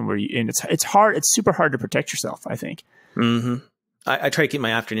situation where and it's hard. It's super hard to protect yourself, I think. Mm-hmm. I try to keep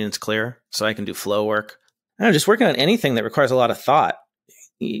my afternoons clear so I can do flow work. I don't know, just working on anything that requires a lot of thought.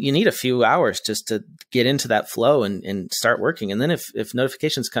 You need a few hours just to get into that flow and start working. And then if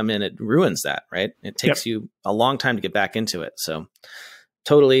notifications come in, it ruins that, right? It takes you a long time to get back into it. So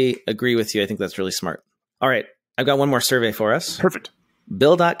totally agree with you. I think that's really smart. All right. I've got one more survey for us. Perfect.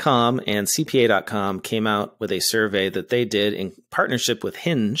 Bill.com and CPA.com came out with a survey that they did in partnership with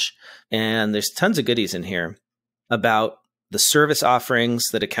Hinge. And there's tons of goodies in here about the service offerings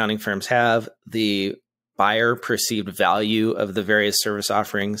that accounting firms have, the buyer perceived value of the various service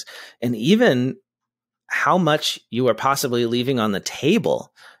offerings, and even how much you are possibly leaving on the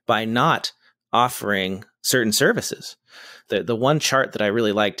table by not offering certain services. The one chart that I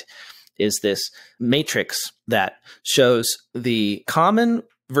really liked is this matrix that shows the common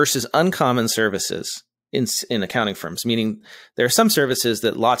versus uncommon services in accounting firms, meaning there are some services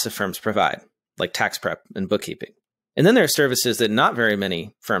that lots of firms provide, like tax prep and bookkeeping. And then there are services that not very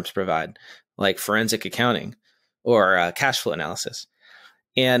many firms provide, like forensic accounting or cash flow analysis.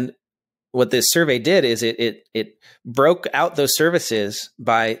 And what this survey did is it broke out those services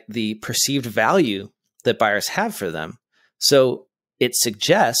by the perceived value that buyers have for them. So it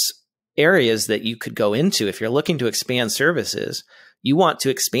suggests areas that you could go into if you're looking to expand services. You want to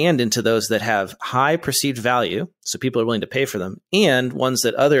expand into those that have high perceived value, so people are willing to pay for them, and ones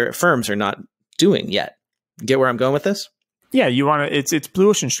that other firms are not doing yet. Get where I'm going with this? Yeah, you want to. It's blue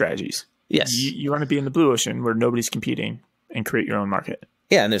ocean strategies. Yes. You want to be in the blue ocean where nobody's competing and create your own market.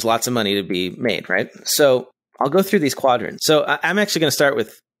 Yeah, and there's lots of money to be made, right? So I'll go through these quadrants. So I'm actually going to start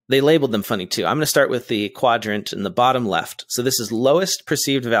with, they labeled them funny too. I'm going to start with the quadrant in the bottom left. So this is lowest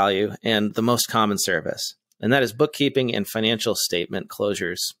perceived value and the most common service. And that is bookkeeping and financial statement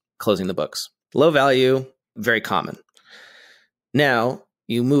closures, closing the books. Low value, very common. Now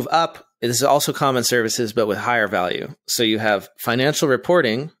you move up. This is also common services, but with higher value. So you have financial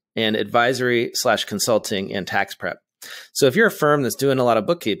reporting and advisory/consulting and tax prep. So if you're a firm that's doing a lot of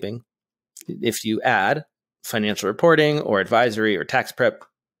bookkeeping, if you add financial reporting or advisory or tax prep,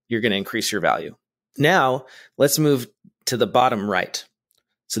 you're going to increase your value. Now let's move to the bottom right.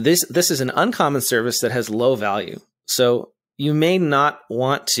 So this is an uncommon service that has low value. So you may not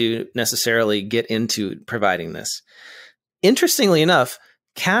want to necessarily get into providing this. Interestingly enough,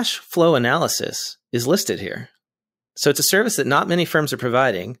 cash flow analysis is listed here. So it's a service that not many firms are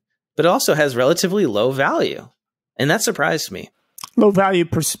providing, but it also has relatively low value. And that surprised me. Low value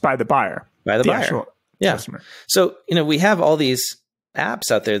by the buyer. By the buyer. Yeah. customer. So, we have all these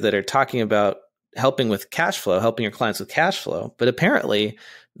apps out there that are talking about helping with cash flow, helping your clients with cash flow. But apparently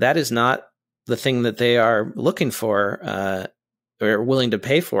that is not the thing that they are looking for or willing to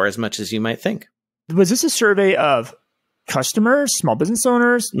pay for as much as you might think. Was this a survey of customers, small business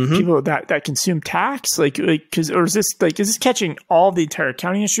owners, Mm-hmm. people that consume tax? Or is this catching all the entire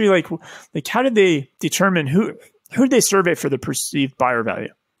accounting industry? Like how did they determine who did they survey for the perceived buyer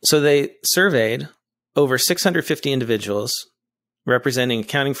value? So they surveyed over 650 individuals representing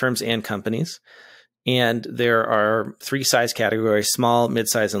accounting firms and companies. And there are 3 size categories: small,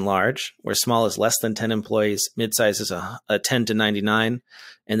 mid-size, and large, where small is less than 10 employees, mid-size is a 10 to 99,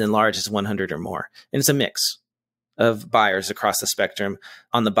 and then large is 100 or more. And it's a mix of buyers across the spectrum.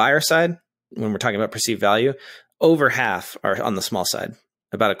 On the buyer side, when we're talking about perceived value, over half are on the small side,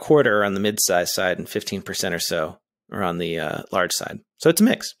 about a quarter are on the mid-size side, and 15% or so are on the large side. So it's a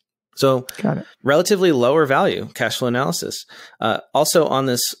mix. So Got it. Relatively lower value cash flow analysis. Also on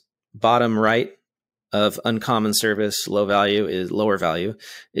this bottom right of uncommon service, lower value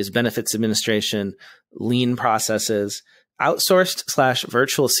is benefits administration, lean processes, outsourced /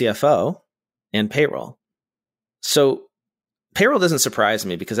 virtual CFO, and payroll. So payroll doesn't surprise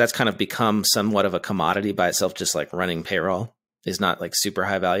me because that's kind of become somewhat of a commodity by itself. Just like running payroll is not like super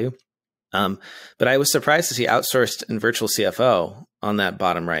high value. But I was surprised to see outsourced and virtual CFO on that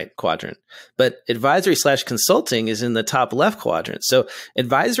bottom right quadrant. But advisory / consulting is in the top left quadrant. So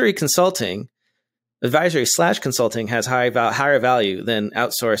advisory / consulting has higher value than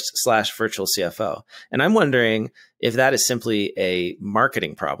outsourced / virtual CFO. And I'm wondering if that is simply a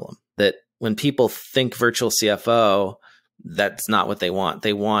marketing problem, that when people think virtual CFO, that's not what they want.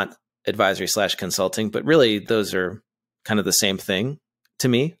 They want advisory / consulting, but really those are kind of the same thing to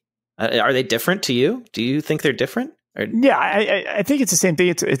me. Are they different to you? Do you think they're different? Yeah, I think it's the same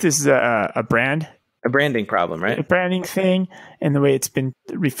thing. This is a branding problem, right? A branding thing, and the way it's been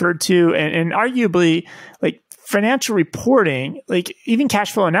referred to, and arguably, like financial reporting, like even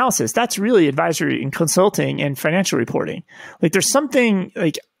cash flow analysis, that's really advisory and consulting and financial reporting. Like there's something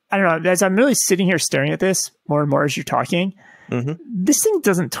like, I don't know, as I'm really sitting here staring at this more and more as you're talking, this thing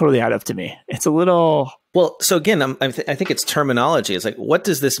doesn't totally add up to me. It's a little... Well, so again, I think it's terminology. It's like, what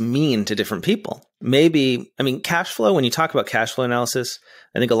does this mean to different people? Maybe, cash flow, when you talk about cash flow analysis,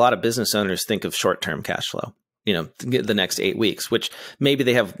 I think a lot of business owners think of short-term cash flow, the next 8 weeks, which maybe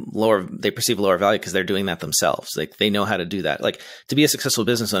they perceive lower value because they're doing that themselves. Like they know how to do that. Like to be a successful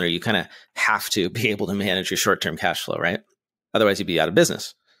business owner, you kind of have to be able to manage your short-term cash flow, right? Otherwise you'd be out of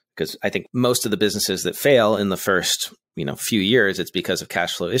business. Because I think most of the businesses that fail in the first, few years, it's because of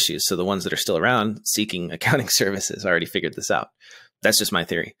cash flow issues. So the ones that are still around seeking accounting services already figured this out. That's just my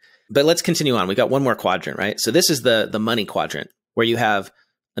theory. But let's continue on. We got one more quadrant, right? So this is the money quadrant, where you have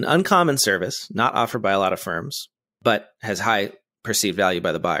an uncommon service not offered by a lot of firms, but has high perceived value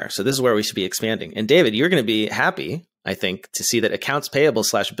by the buyer. So this is where we should be expanding. And David, you're going to be happy, I think, to see that accounts payable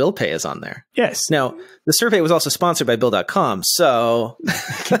 / bill pay is on there. Yes. Now, the survey was also sponsored by Bill.com, so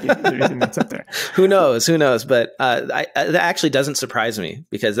the reason that's up there. Who knows? But that actually doesn't surprise me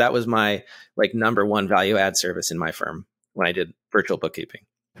because that was my number one value add service in my firm when I did virtual bookkeeping.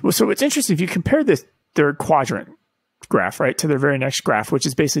 Well, so it's interesting if you compare this third quadrant graph, right, to the very next graph, which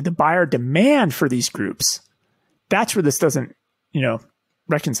is basically the buyer demand for these groups. That's where this doesn't,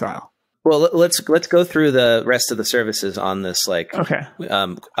 reconcile. Well, let's go through the rest of the services on this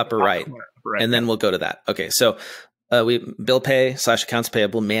upper right, and then we'll go to that. Okay, so we bill pay / accounts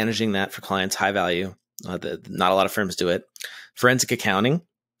payable, managing that for clients, high value. Not a lot of firms do it. Forensic accounting,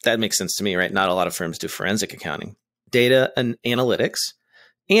 that makes sense to me, right? Not a lot of firms do forensic accounting. Data and analytics,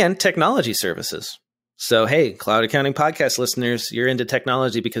 and technology services. So, hey, Cloud Accounting Podcast listeners, you're into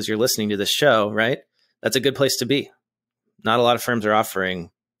technology because you're listening to this show, right? That's a good place to be. Not a lot of firms are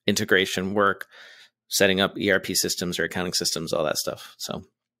offering integration work, setting up ERP systems or accounting systems, all that stuff. So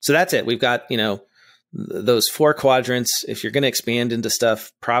that's it. We've got, those 4 quadrants. If you're going to expand into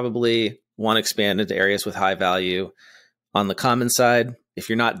stuff, probably want to expand into areas with high value. On the common side, if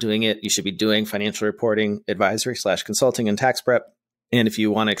you're not doing it, you should be doing financial reporting, advisory / consulting, and tax prep. And if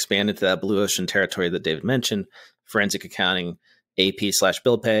you want to expand into that blue ocean territory that David mentioned, forensic accounting, AP /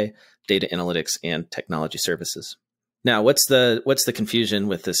 bill pay, data analytics, and technology services. Now, what's the confusion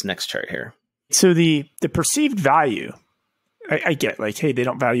with this next chart here? So the perceived value, I get hey, they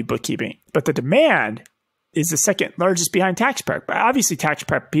don't value bookkeeping, but the demand is the second largest behind tax prep. Obviously, tax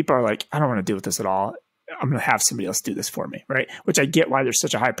prep people are I don't want to deal with this at all. I'm going to have somebody else do this for me, right? Which I get why there's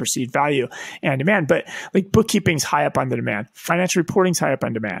such a high perceived value and demand, but like bookkeeping's high up on the demand. Financial reporting's high up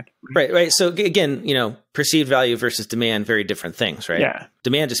on demand. Right. So again, perceived value versus demand, very different things, right? Yeah.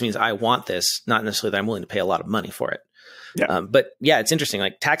 Demand just means I want this, not necessarily that I'm willing to pay a lot of money for it. Yeah. But yeah, it's interesting.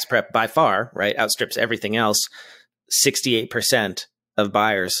 Like tax prep by far, right, outstrips everything else. 68% of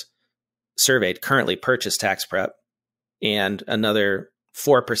buyers surveyed currently purchase tax prep, and another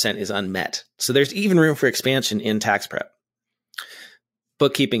 4% is unmet. So there's even room for expansion in tax prep.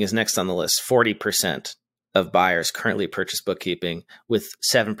 Bookkeeping is next on the list. 40% of buyers currently purchase bookkeeping with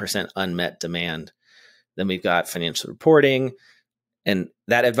 7% unmet demand. Then we've got financial reporting, and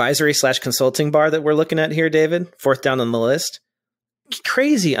that advisory/consulting bar that we're looking at here, David, fourth down on the list,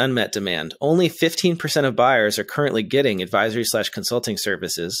 crazy unmet demand. Only 15% of buyers are currently getting advisory/consulting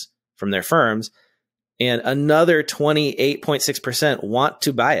services from their firms, and another 28.6% want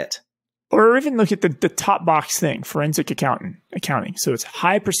to buy it. Or even look at the top box thing, forensic accounting. So it's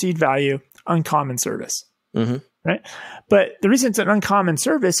high perceived value, uncommon service, right? But the reason it's an uncommon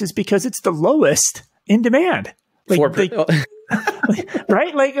service is because it's the lowest in demand.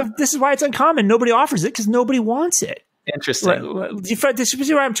 Right? Like this is why it's uncommon. Nobody offers it because nobody wants it. Interesting. This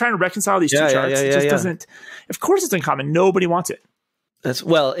is why I'm trying to reconcile these two charts. It just doesn't. Of course, it's uncommon. Nobody wants it.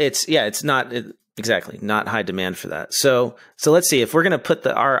 It's not exactly not high demand for that. So let's see if we're going to put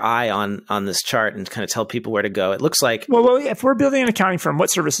our eye on this chart and kind of tell people where to go. It looks like if we're building an accounting firm,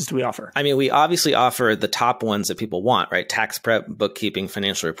 what services do we offer? I mean, we obviously offer the top ones that people want, right? Tax prep, bookkeeping,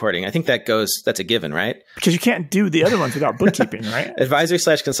 financial reporting. I think that's a given, right? Because you can't do the other ones without bookkeeping, right?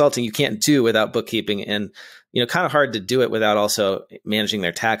 Advisory/consulting you can't do without bookkeeping, and kind of hard to do it without also managing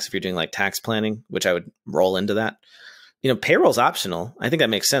their tax if you're doing like tax planning, which I would roll into that. Payroll's optional. I think that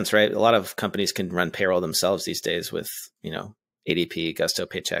makes sense, right? A lot of companies can run payroll themselves these days with, ADP, Gusto,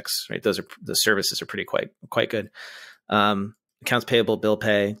 Paychecks, right? The services are pretty quite good. Accounts payable, bill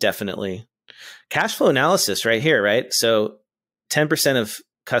pay, definitely. Cash flow analysis right here, right? So 10% of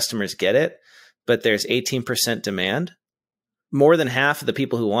customers get it, but there's 18% demand. More than half of the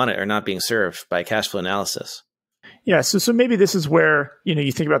people who want it are not being served by cash flow analysis. Yeah. So maybe this is where,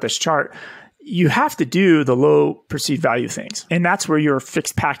 you think about this chart. You have to do the low perceived value things. And that's where your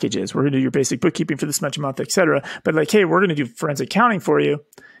fixed package is. We're going to do your basic bookkeeping for this much a month, et cetera. But like, hey, we're going to do forensic accounting for you.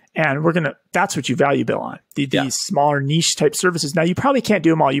 And that's what you value bill on. These smaller niche type services. Now, you probably can't do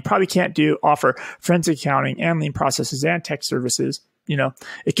them all. You probably can't offer forensic accounting and lien processes and tech services.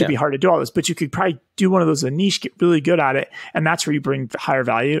 It could be hard to do all this, but you could probably do one of those, a niche, get really good at it. And that's where you bring higher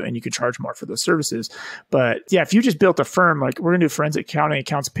value and you could charge more for those services. But yeah, if you just built a firm, like we're going to do forensic accounting,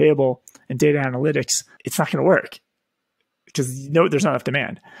 accounts payable, and data analytics, it's not going to work because there's not enough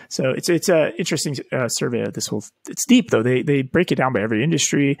demand. So it's an interesting survey of this whole, it's deep though. They break it down by every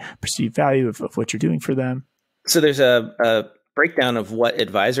industry, perceived value of what you're doing for them. So there's a breakdown of what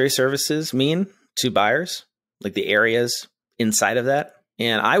advisory services mean to buyers, like the areas inside of that.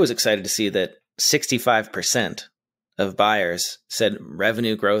 And I was excited to see that 65% of buyers said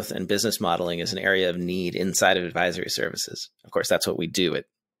revenue growth and business modeling is an area of need inside of advisory services. Of course, that's what we do at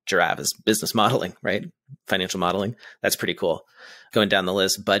Giraffe is business modeling, right? Financial modeling. That's pretty cool. Going down the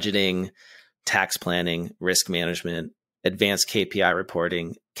list, budgeting, tax planning, risk management, advanced KPI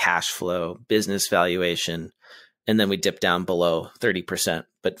reporting, cash flow, business valuation. And then we dip down below 30%.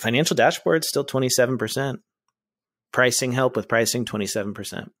 But financial dashboards, still 27%. Pricing help with pricing,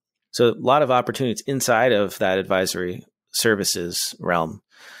 27%. So a lot of opportunities inside of that advisory services realm.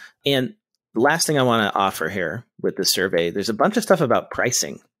 And the last thing I want to offer here with the survey, there's a bunch of stuff about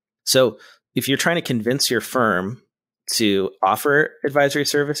pricing. So if you're trying to convince your firm to offer advisory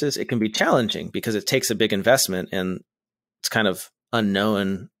services, it can be challenging because it takes a big investment and it's kind of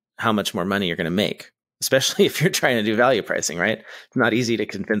unknown how much more money you're going to make, especially if you're trying to do value pricing, right? It's not easy to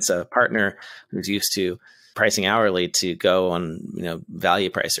convince a partner who's used to pricing hourly to go on, value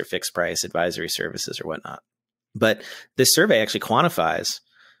price or fixed price advisory services or whatnot. But this survey actually quantifies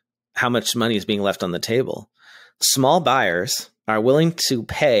how much money is being left on the table. Small buyers are willing to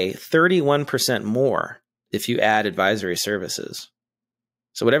pay 31% more if you add advisory services.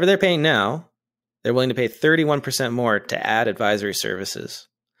 So whatever they're paying now, they're willing to pay 31% more to add advisory services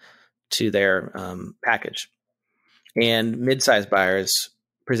to their package. And mid-sized buyers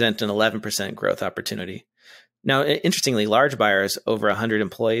present an 11% growth opportunity. Now, interestingly, large buyers over 100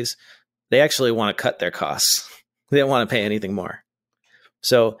 employees, they actually want to cut their costs. They don't want to pay anything more.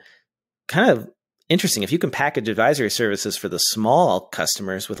 So kind of interesting. If you can package advisory services for the small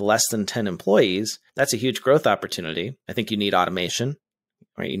customers with less than 10 employees, that's a huge growth opportunity. I think you need automation,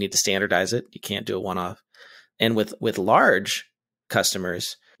 right? You need to standardize it. You can't do a one-off. And with large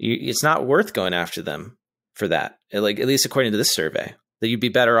customers, it's not worth going after them for that. Like, at least according to this survey, that you'd be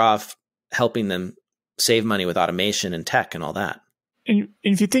better off helping them save money with automation and tech and all that. And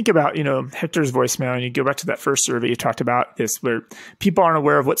if you think about, Hector's voicemail, and you go back to that first survey you talked about, this where people aren't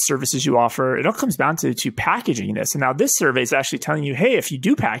aware of what services you offer, it all comes down to packaging this. And now this survey is actually telling you, hey, if you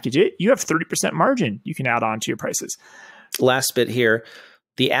do package it, you have 30% margin you can add on to your prices. Last bit here,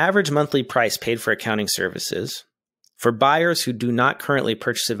 the average monthly price paid for accounting services for buyers who do not currently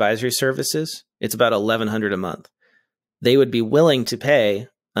purchase advisory services, it's about $1,100 a month. They would be willing to pay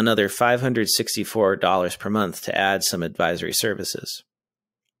another $564 per month to add some advisory services.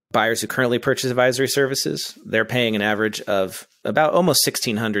 Buyers who currently purchase advisory services, they're paying an average of about almost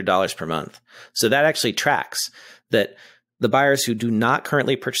 $1,600 per month. So that actually tracks that the buyers who do not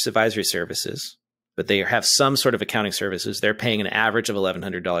currently purchase advisory services, but they have some sort of accounting services, they're paying an average of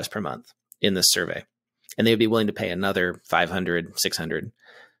 $1,100 per month in this survey. And they would be willing to pay another $500, $600.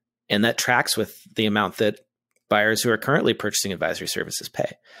 And that tracks with the amount that buyers who are currently purchasing advisory services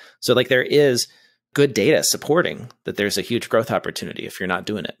pay. So like, there is good data supporting that there's a huge growth opportunity if you're not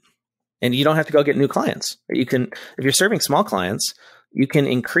doing it. And you don't have to go get new clients. You can, if you're serving small clients, you can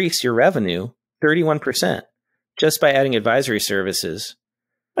increase your revenue 31% just by adding advisory services.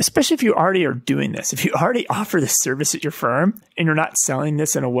 Especially if you already are doing this. If you already offer this service at your firm and you're not selling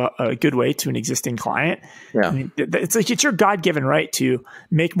this in a good way to an existing client, yeah. I mean, it's your God-given right to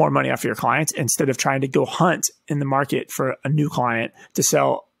make more money off of your clients instead of trying to go hunt in the market for a new client to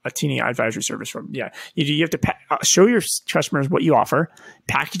sell a teeny advisory service from. Yeah, you have to show your customers what you offer,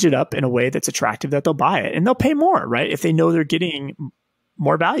 package it up in a way that's attractive that they'll buy it, and they'll pay more, right? If they know they're getting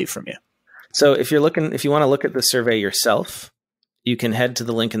more value from you. So if you want to look at the survey yourself, you can head to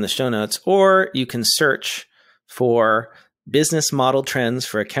the link in the show notes, or you can search for business model trends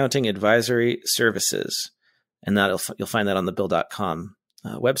for accounting advisory services. And you'll find that on the bill.com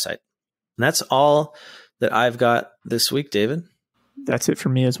website. And that's all that I've got this week, David. That's it for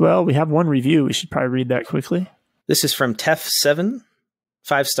me as well. We have one review. We should probably read that quickly. This is from Tef7,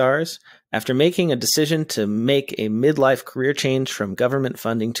 5 stars. After making a decision to make a midlife career change from government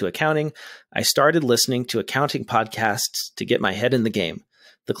funding to accounting, I started listening to accounting podcasts to get my head in the game.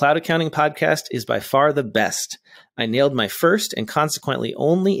 The Cloud Accounting Podcast is by far the best. I nailed my first and consequently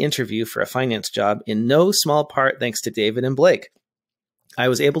only interview for a finance job in no small part thanks to David and Blake. I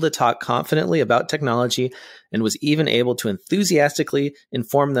was able to talk confidently about technology and was even able to enthusiastically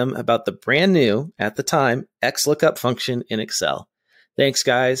inform them about the brand new, at the time, XLOOKUP function in Excel. Thanks,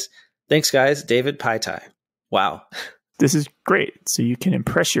 guys. David Paitai. Wow. This is great. So you can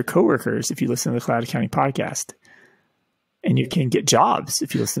impress your coworkers if you listen to the Cloud Accounting Podcast. And you can get jobs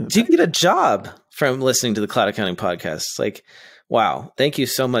if you listen to You can get a job from listening to the Cloud Accounting Podcast. Like, wow. Thank you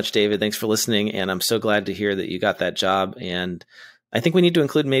so much, David. Thanks for listening. And I'm so glad to hear that you got that job. And I think we need to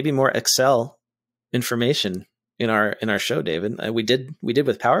include maybe more Excel information in our show, David. We did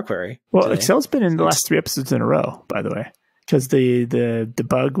with Power Query. Well, today. Excel's been in the last 3 episodes in a row, by the way. Because the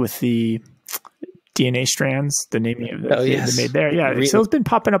bug with the DNA strands, the naming of they made there. Yeah, Excel's been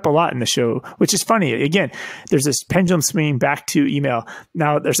popping up a lot in the show, which is funny. Again, there's this pendulum swinging back to email.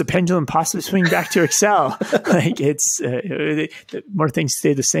 Now there's a pendulum possibly swinging back to Excel. Like the more things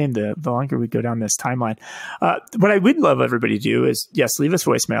stay the same, the longer we go down this timeline. What I would love everybody to do is, yes, leave us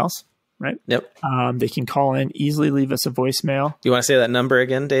voicemails, right? Yep. They can call in, easily leave us a voicemail. You want to say that number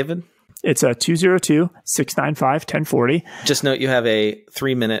again, David? It's 202-695-1040. Just note you have a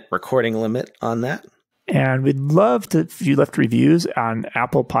 3-minute recording limit on that. And we'd love to, if you left reviews on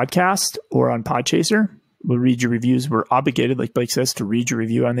Apple Podcast or on Podchaser, we'll read your reviews. We're obligated, like Blake says, to read your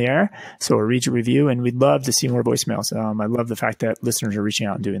review on the air. So we'll read your review, and we'd love to see more voicemails. I love the fact that listeners are reaching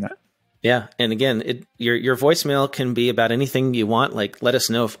out and doing that. Yeah. And again, your voicemail can be about anything you want. Like, let us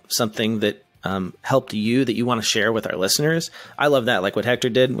know if something that helped you that you want to share with our listeners. I love that. Like what Hector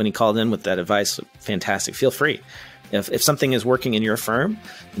did when he called in with that advice. Fantastic. Feel free. If something is working in your firm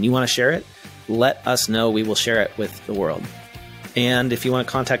and you want to share it, let us know. We will share it with the world. And if you want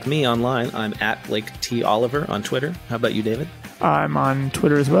to contact me online, I'm at Blake T. Oliver on Twitter. How about you, David? I'm on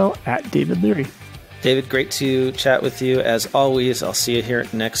Twitter as well, at David Leary. David, great to chat with you. As always, I'll see you here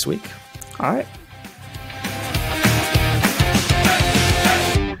next week. All right.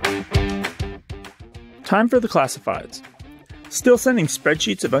 Time for the classifieds. Still sending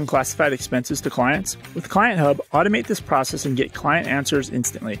spreadsheets of unclassified expenses to clients? With Client Hub, automate this process and get client answers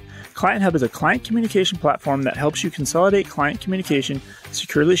instantly. Client Hub is a client communication platform that helps you consolidate client communication,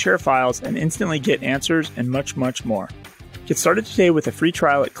 securely share files, and instantly get answers and much, much more. Get started today with a free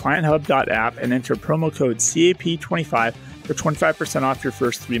trial at clienthub.app and enter promo code CAP25 for 25% off your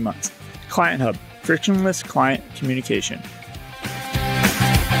first 3 months. Client Hub, frictionless client communication.